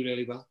story really,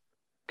 really well.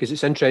 Because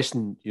it's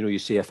interesting, you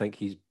say, I think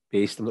he's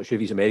based, I'm not sure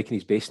if he's American,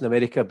 he's based in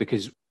America,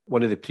 because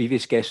one of the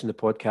previous guests on the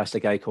podcast, a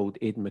guy called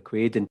Aidan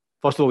McQuaid, and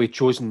first of all, he'd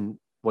chosen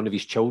one of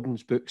his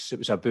children's books. It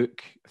was a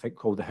book, I think,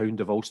 called The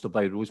Hound of Ulster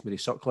by Rosemary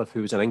Sutcliffe,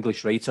 who was an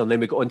English writer. And then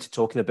we got on to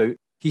talking about,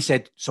 he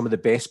said some of the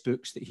best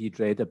books that he'd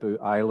read about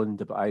Ireland,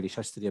 about Irish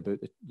history, about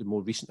the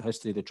more recent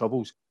history of the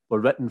Troubles,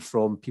 were written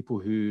from people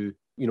who,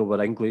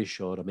 were English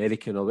or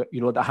American, or,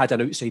 that had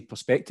an outside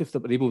perspective,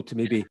 that were able to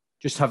maybe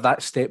just have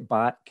that step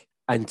back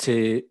and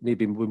to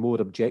maybe be more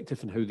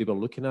objective in how they were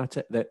looking at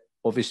it. That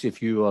obviously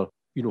if you are,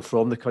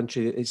 from the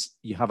country,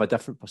 you have a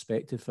different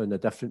perspective and a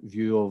different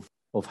view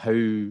of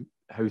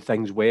how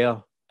things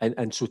were,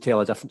 and so tell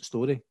a different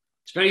story.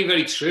 It's very,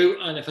 very true.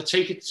 And if I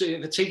take it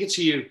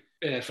to you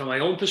from my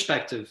own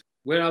perspective,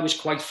 where I was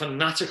quite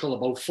fanatical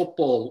about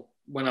football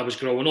when I was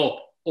growing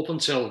up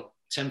until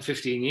 10,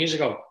 15 years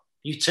ago,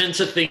 you tend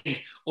to think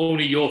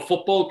only your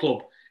football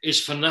club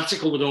is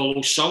fanatical with all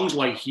those songs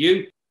like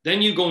you.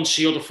 Then you go and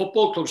see other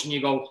football clubs and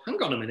you go,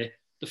 hang on a minute.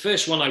 The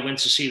first one I went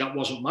to see that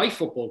wasn't my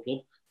football club,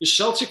 the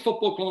Celtic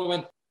Football Club. I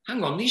went,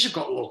 hang on, these have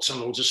got loads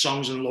and loads of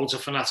songs and loads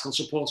of fanatical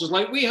supporters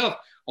like we have.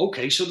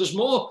 Okay, so there's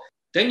more.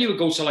 Then you would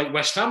go to like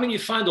West Ham and you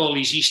find all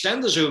these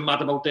EastEnders who are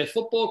mad about their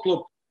football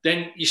club.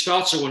 Then you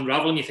start to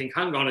unravel and you think,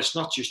 hang on, it's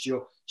not just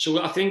you.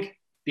 So I think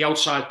the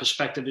outside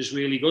perspective is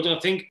really good. And I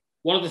think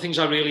one of the things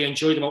I really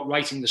enjoyed about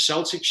writing the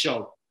Celtic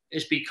show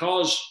is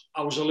because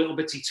I was a little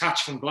bit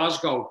detached from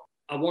Glasgow.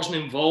 I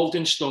wasn't involved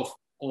in stuff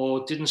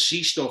or didn't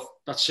see stuff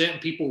that certain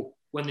people,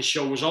 when the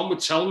show was on, would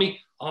tell me,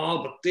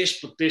 oh, but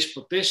this.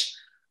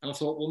 And I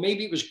thought, well,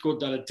 maybe it was good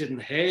that I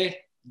didn't hear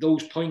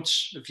those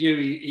points of view. Are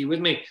you with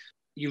me?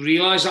 You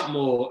realise that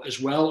more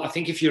as well. I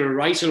think if you're a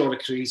writer or a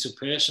creative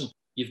person,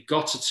 you've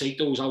got to take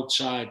those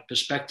outside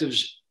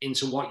perspectives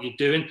into what you're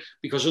doing,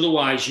 because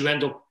otherwise you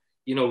end up,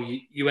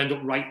 you end up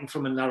writing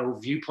from a narrow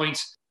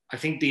viewpoint. I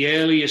think the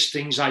earliest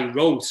things I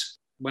wrote,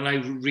 when I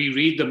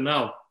reread them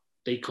now,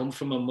 they come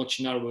from a much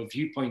narrower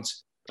viewpoint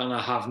than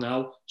I have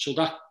now. So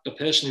that the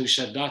person who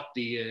said that,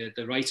 the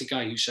writer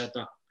guy who said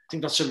that, I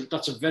think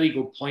that's a very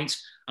good point.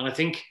 And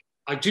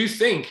I do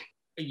think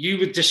you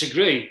would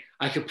disagree.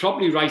 I could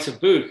probably write a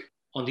book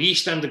on the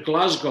East End of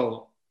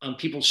Glasgow and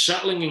people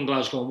settling in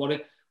Glasgow and what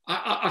it.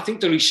 I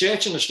think the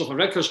research and the stuff I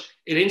read, because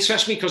it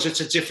interests me because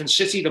it's a different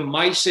city than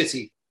my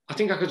city. I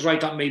think I could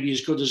write that maybe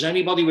as good as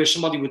anybody, where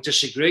somebody would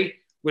disagree.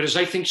 Whereas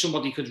I think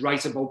somebody could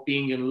write about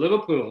being in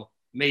Liverpool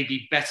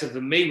maybe better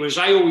than me. Whereas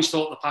I always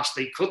thought in the past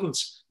they couldn't.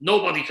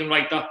 Nobody can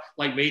write that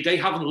like me. They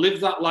haven't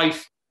lived that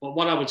life. But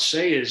what I would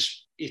say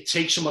is it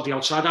takes somebody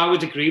outside. I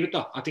would agree with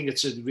that. I think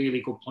it's a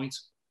really good point.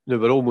 No,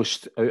 we're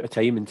almost out of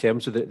time in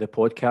terms of the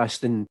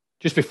podcast. And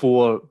just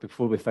before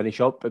we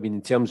finish up, I mean,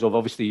 in terms of,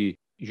 obviously,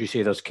 as you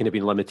say, there's kind of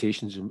been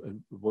limitations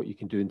in what you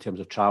can do in terms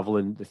of travel,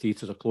 and the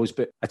theatres are closed.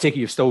 But I take it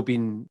you've still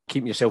been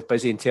keeping yourself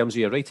busy in terms of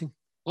your writing?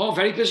 Oh,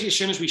 very busy. As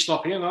soon as we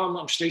stop here, now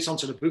I'm straight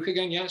onto the book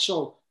again, yeah.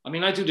 So, I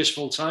mean, I do this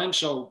full time.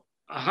 So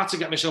I had to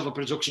get myself a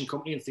production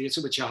company in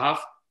theatre, which I have,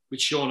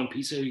 with Sean and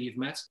Peter, who you've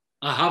met.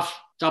 I have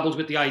dabbled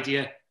with the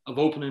idea of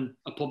opening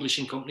a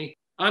publishing company.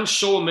 I'm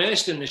so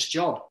immersed in this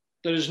job.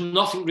 There is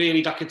nothing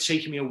really that could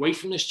take me away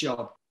from this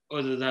job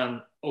other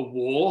than a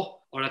war,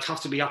 or I'd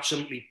have to be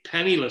absolutely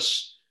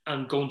penniless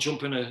and go and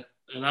jump in an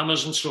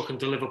Amazon truck and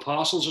deliver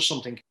parcels or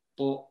something.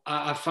 But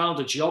I found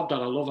a job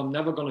that I love. I'm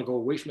never going to go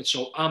away from it.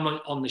 So I'm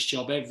on this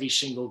job every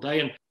single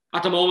day. And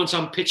at the moment,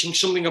 I'm pitching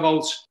something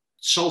about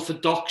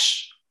Salford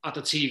Docks at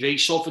the TV.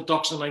 Salford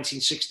Docks in the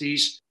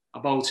 1960s,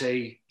 about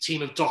a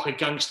team of docker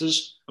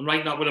gangsters. I'm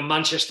writing that with a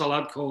Manchester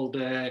lad called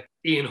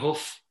Ian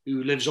Huff,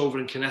 who lives over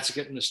in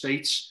Connecticut in the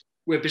States.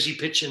 We're busy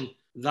pitching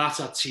that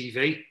at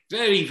TV.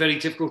 Very, very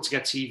difficult to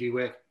get TV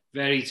work.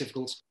 Very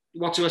difficult.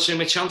 What do I say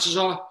my chances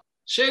are?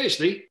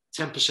 Seriously,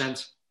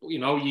 10%.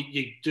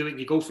 You do it and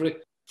you go for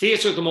it.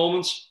 Theatre at the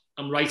moment,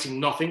 I'm writing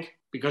nothing,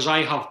 because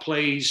I have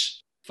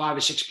plays, 5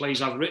 or 6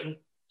 plays I've written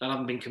that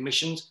haven't been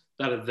commissioned,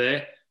 that are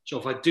there. So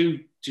if I do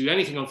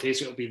anything on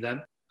theatre, it'll be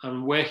them.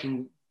 I'm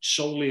working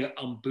solely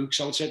on books,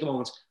 I would say, at the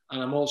moment.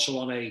 And I'm also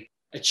on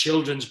a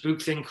children's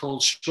book thing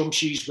called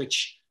Scrumptious,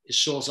 which is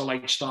sort of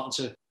like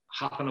starting to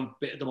happen a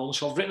bit at the moment.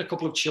 So I've written a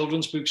couple of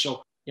children's books.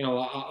 So,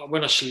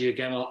 when I see you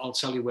again, I'll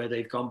tell you where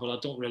they've gone, but I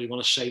don't really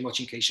want to say much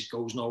in case it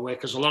goes nowhere,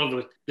 because a lot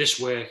of this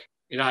work,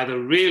 it either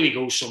really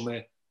goes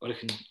somewhere or it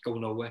can go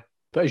nowhere.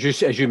 But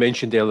as you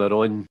mentioned earlier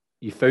on,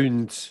 you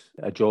found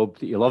a job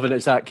that you love, and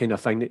it's that kind of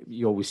thing that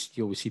you always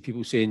see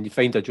people saying, you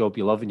find a job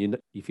you love and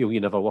you feel you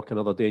never work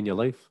another day in your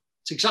life.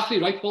 It's exactly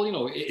right,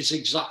 Paul. It's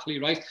exactly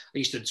right. I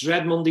used to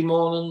dread Monday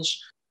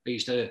mornings. I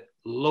used to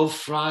love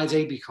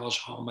Friday because,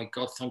 oh my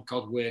God, thank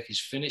God work is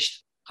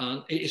finished.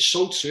 And it is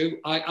so true.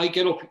 I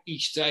get up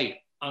each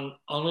day, and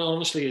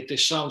honestly,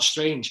 this sounds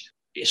strange,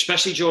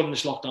 especially during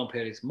this lockdown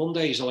period.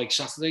 Mondays are like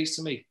Saturdays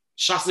to me.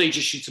 Saturday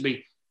just used to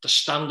be the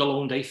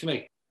standalone day for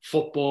me.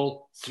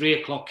 Football,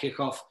 3 o'clock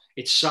kickoff.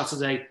 It's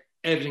Saturday.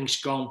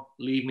 Everything's gone.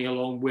 Leave me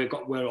alone. We're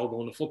all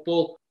going to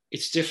football.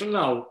 It's different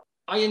now.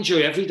 I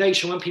enjoy every day.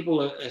 So when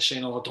people are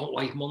saying, oh, I don't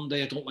like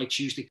Monday, I don't like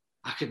Tuesday,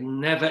 I could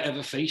never,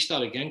 ever face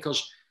that again,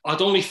 because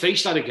I'd only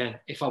face that again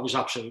if I was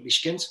absolutely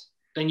skint.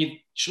 Then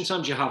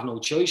sometimes you have no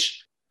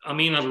choice. I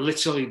mean, I'd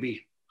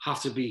literally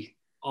have to be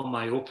on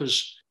my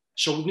uppers.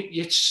 So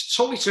it's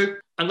totally true.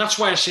 And that's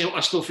why I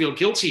still feel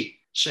guilty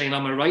saying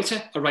I'm a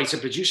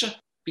writer-producer,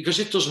 because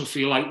it doesn't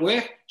feel like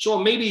work. So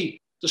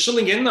maybe there's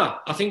something in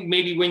that. I think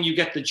maybe when you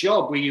get the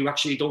job where you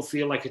actually don't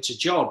feel like it's a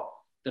job,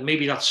 then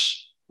maybe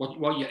that's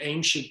what your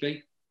aim should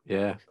be.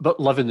 Yeah, but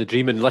living the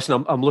dream. And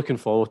listen, I'm looking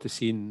forward to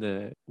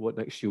seeing what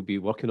next you'll be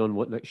working on,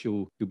 what next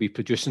you'll be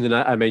producing. And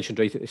I mentioned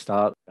right at the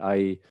start,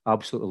 I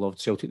absolutely loved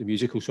Celtic the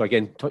Musical. So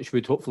again, touch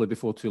wood, hopefully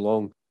before too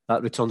long,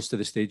 that returns to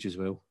the stage as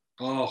well.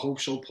 Oh, I hope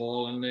so,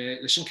 Paul. And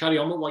listen, carry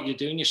on with what you're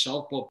doing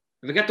yourself. But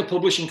if I get the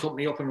publishing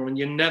company up and running,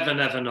 you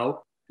never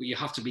know. But you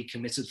have to be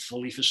committed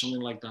fully for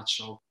something like that.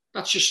 So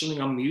that's just something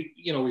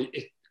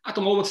at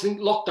the moment, I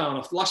think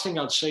lockdown, the last thing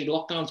I'd say,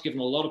 lockdown's given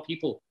a lot of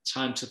people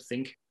time to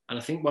think. And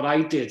I think what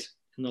I did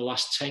in the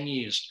last 10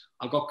 years,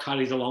 I got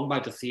carried along by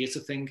the theatre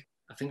thing.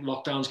 I think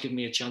lockdown's given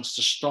me a chance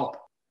to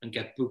stop and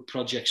get book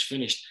projects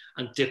finished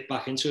and dip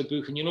back into a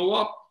book. And you know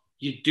what?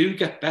 You do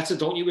get better,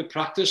 don't you, with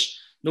practice?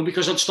 No,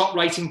 because I'd stopped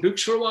writing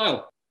books for a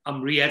while.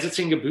 I'm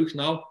re-editing a book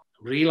now,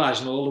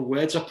 realising all the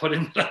words I put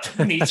in that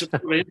I need to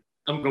put in.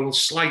 I'm going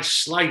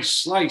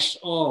slice.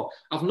 Oh,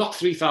 I've knocked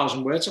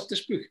 3,000 words off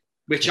this book,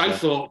 which I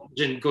thought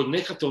was in good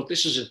nick. I thought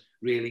this is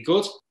really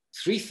good.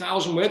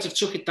 3,000 words. I've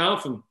took it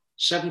down from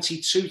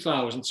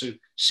 72,000 to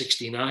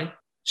 69.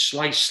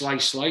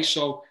 Slice.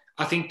 So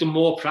I think the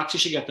more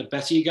practice you get, the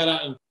better you get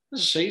at. And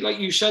as I say, like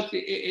you said,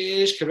 it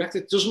is correct.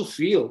 It doesn't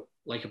feel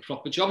like a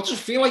proper job. It doesn't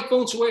feel like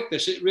going to work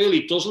this. It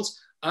really doesn't.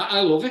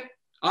 I love it.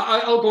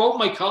 I'll go out in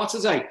my car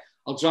today.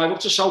 I'll drive up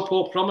to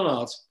Southport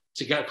Promenade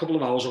to get a couple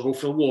of hours. I'll go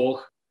for a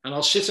walk and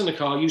I'll sit in the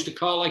car, use the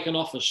car like an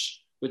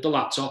office with the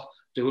laptop,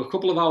 do a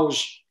couple of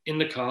hours in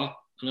the car,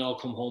 and then I'll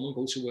come home and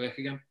go to work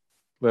again.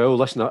 Well,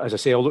 listen, as I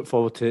say, I'll look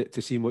forward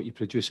to seeing what you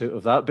produce out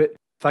of that. But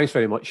thanks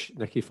very much,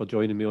 Nicky, for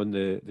joining me on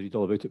the Read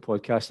All About It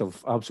podcast.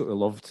 I've absolutely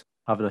loved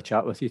having a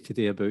chat with you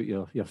today about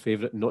your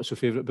favourite and not so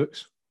favourite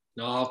books.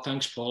 No,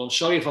 thanks, Paul. I'm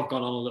sorry if I've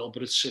gone on a little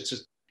bit.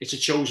 It's a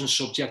chosen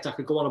subject. I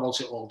could go on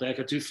about it all day. I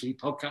could do 3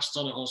 podcasts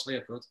on it, honestly, I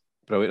could.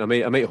 Brilliant.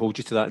 I might hold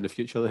you to that in the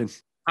future then.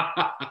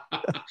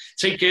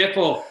 Take care,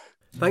 Paul.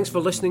 Thanks for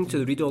listening to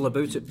the Read All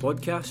About It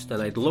podcast,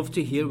 and I'd love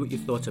to hear what you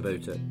thought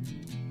about it.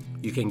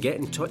 You can get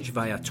in touch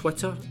via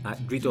Twitter at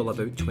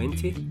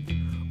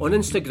ReadAllAbout20, on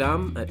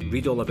Instagram at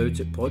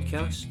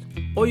ReadAllAboutItPodcast,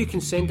 or you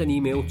can send an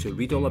email to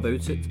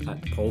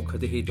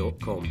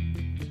readallaboutit@paulcuddihy.com.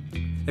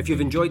 If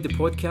you've enjoyed the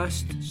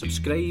podcast,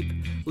 subscribe,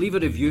 leave a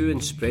review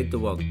and spread the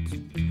word.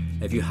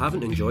 If you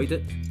haven't enjoyed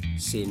it,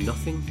 say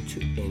nothing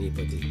to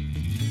anybody.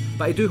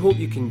 But I do hope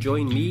you can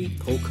join me,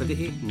 Paul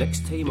Cuddihy,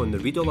 next time on the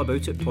Read All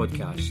About It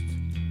podcast.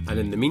 And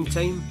in the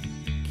meantime,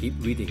 keep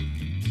reading.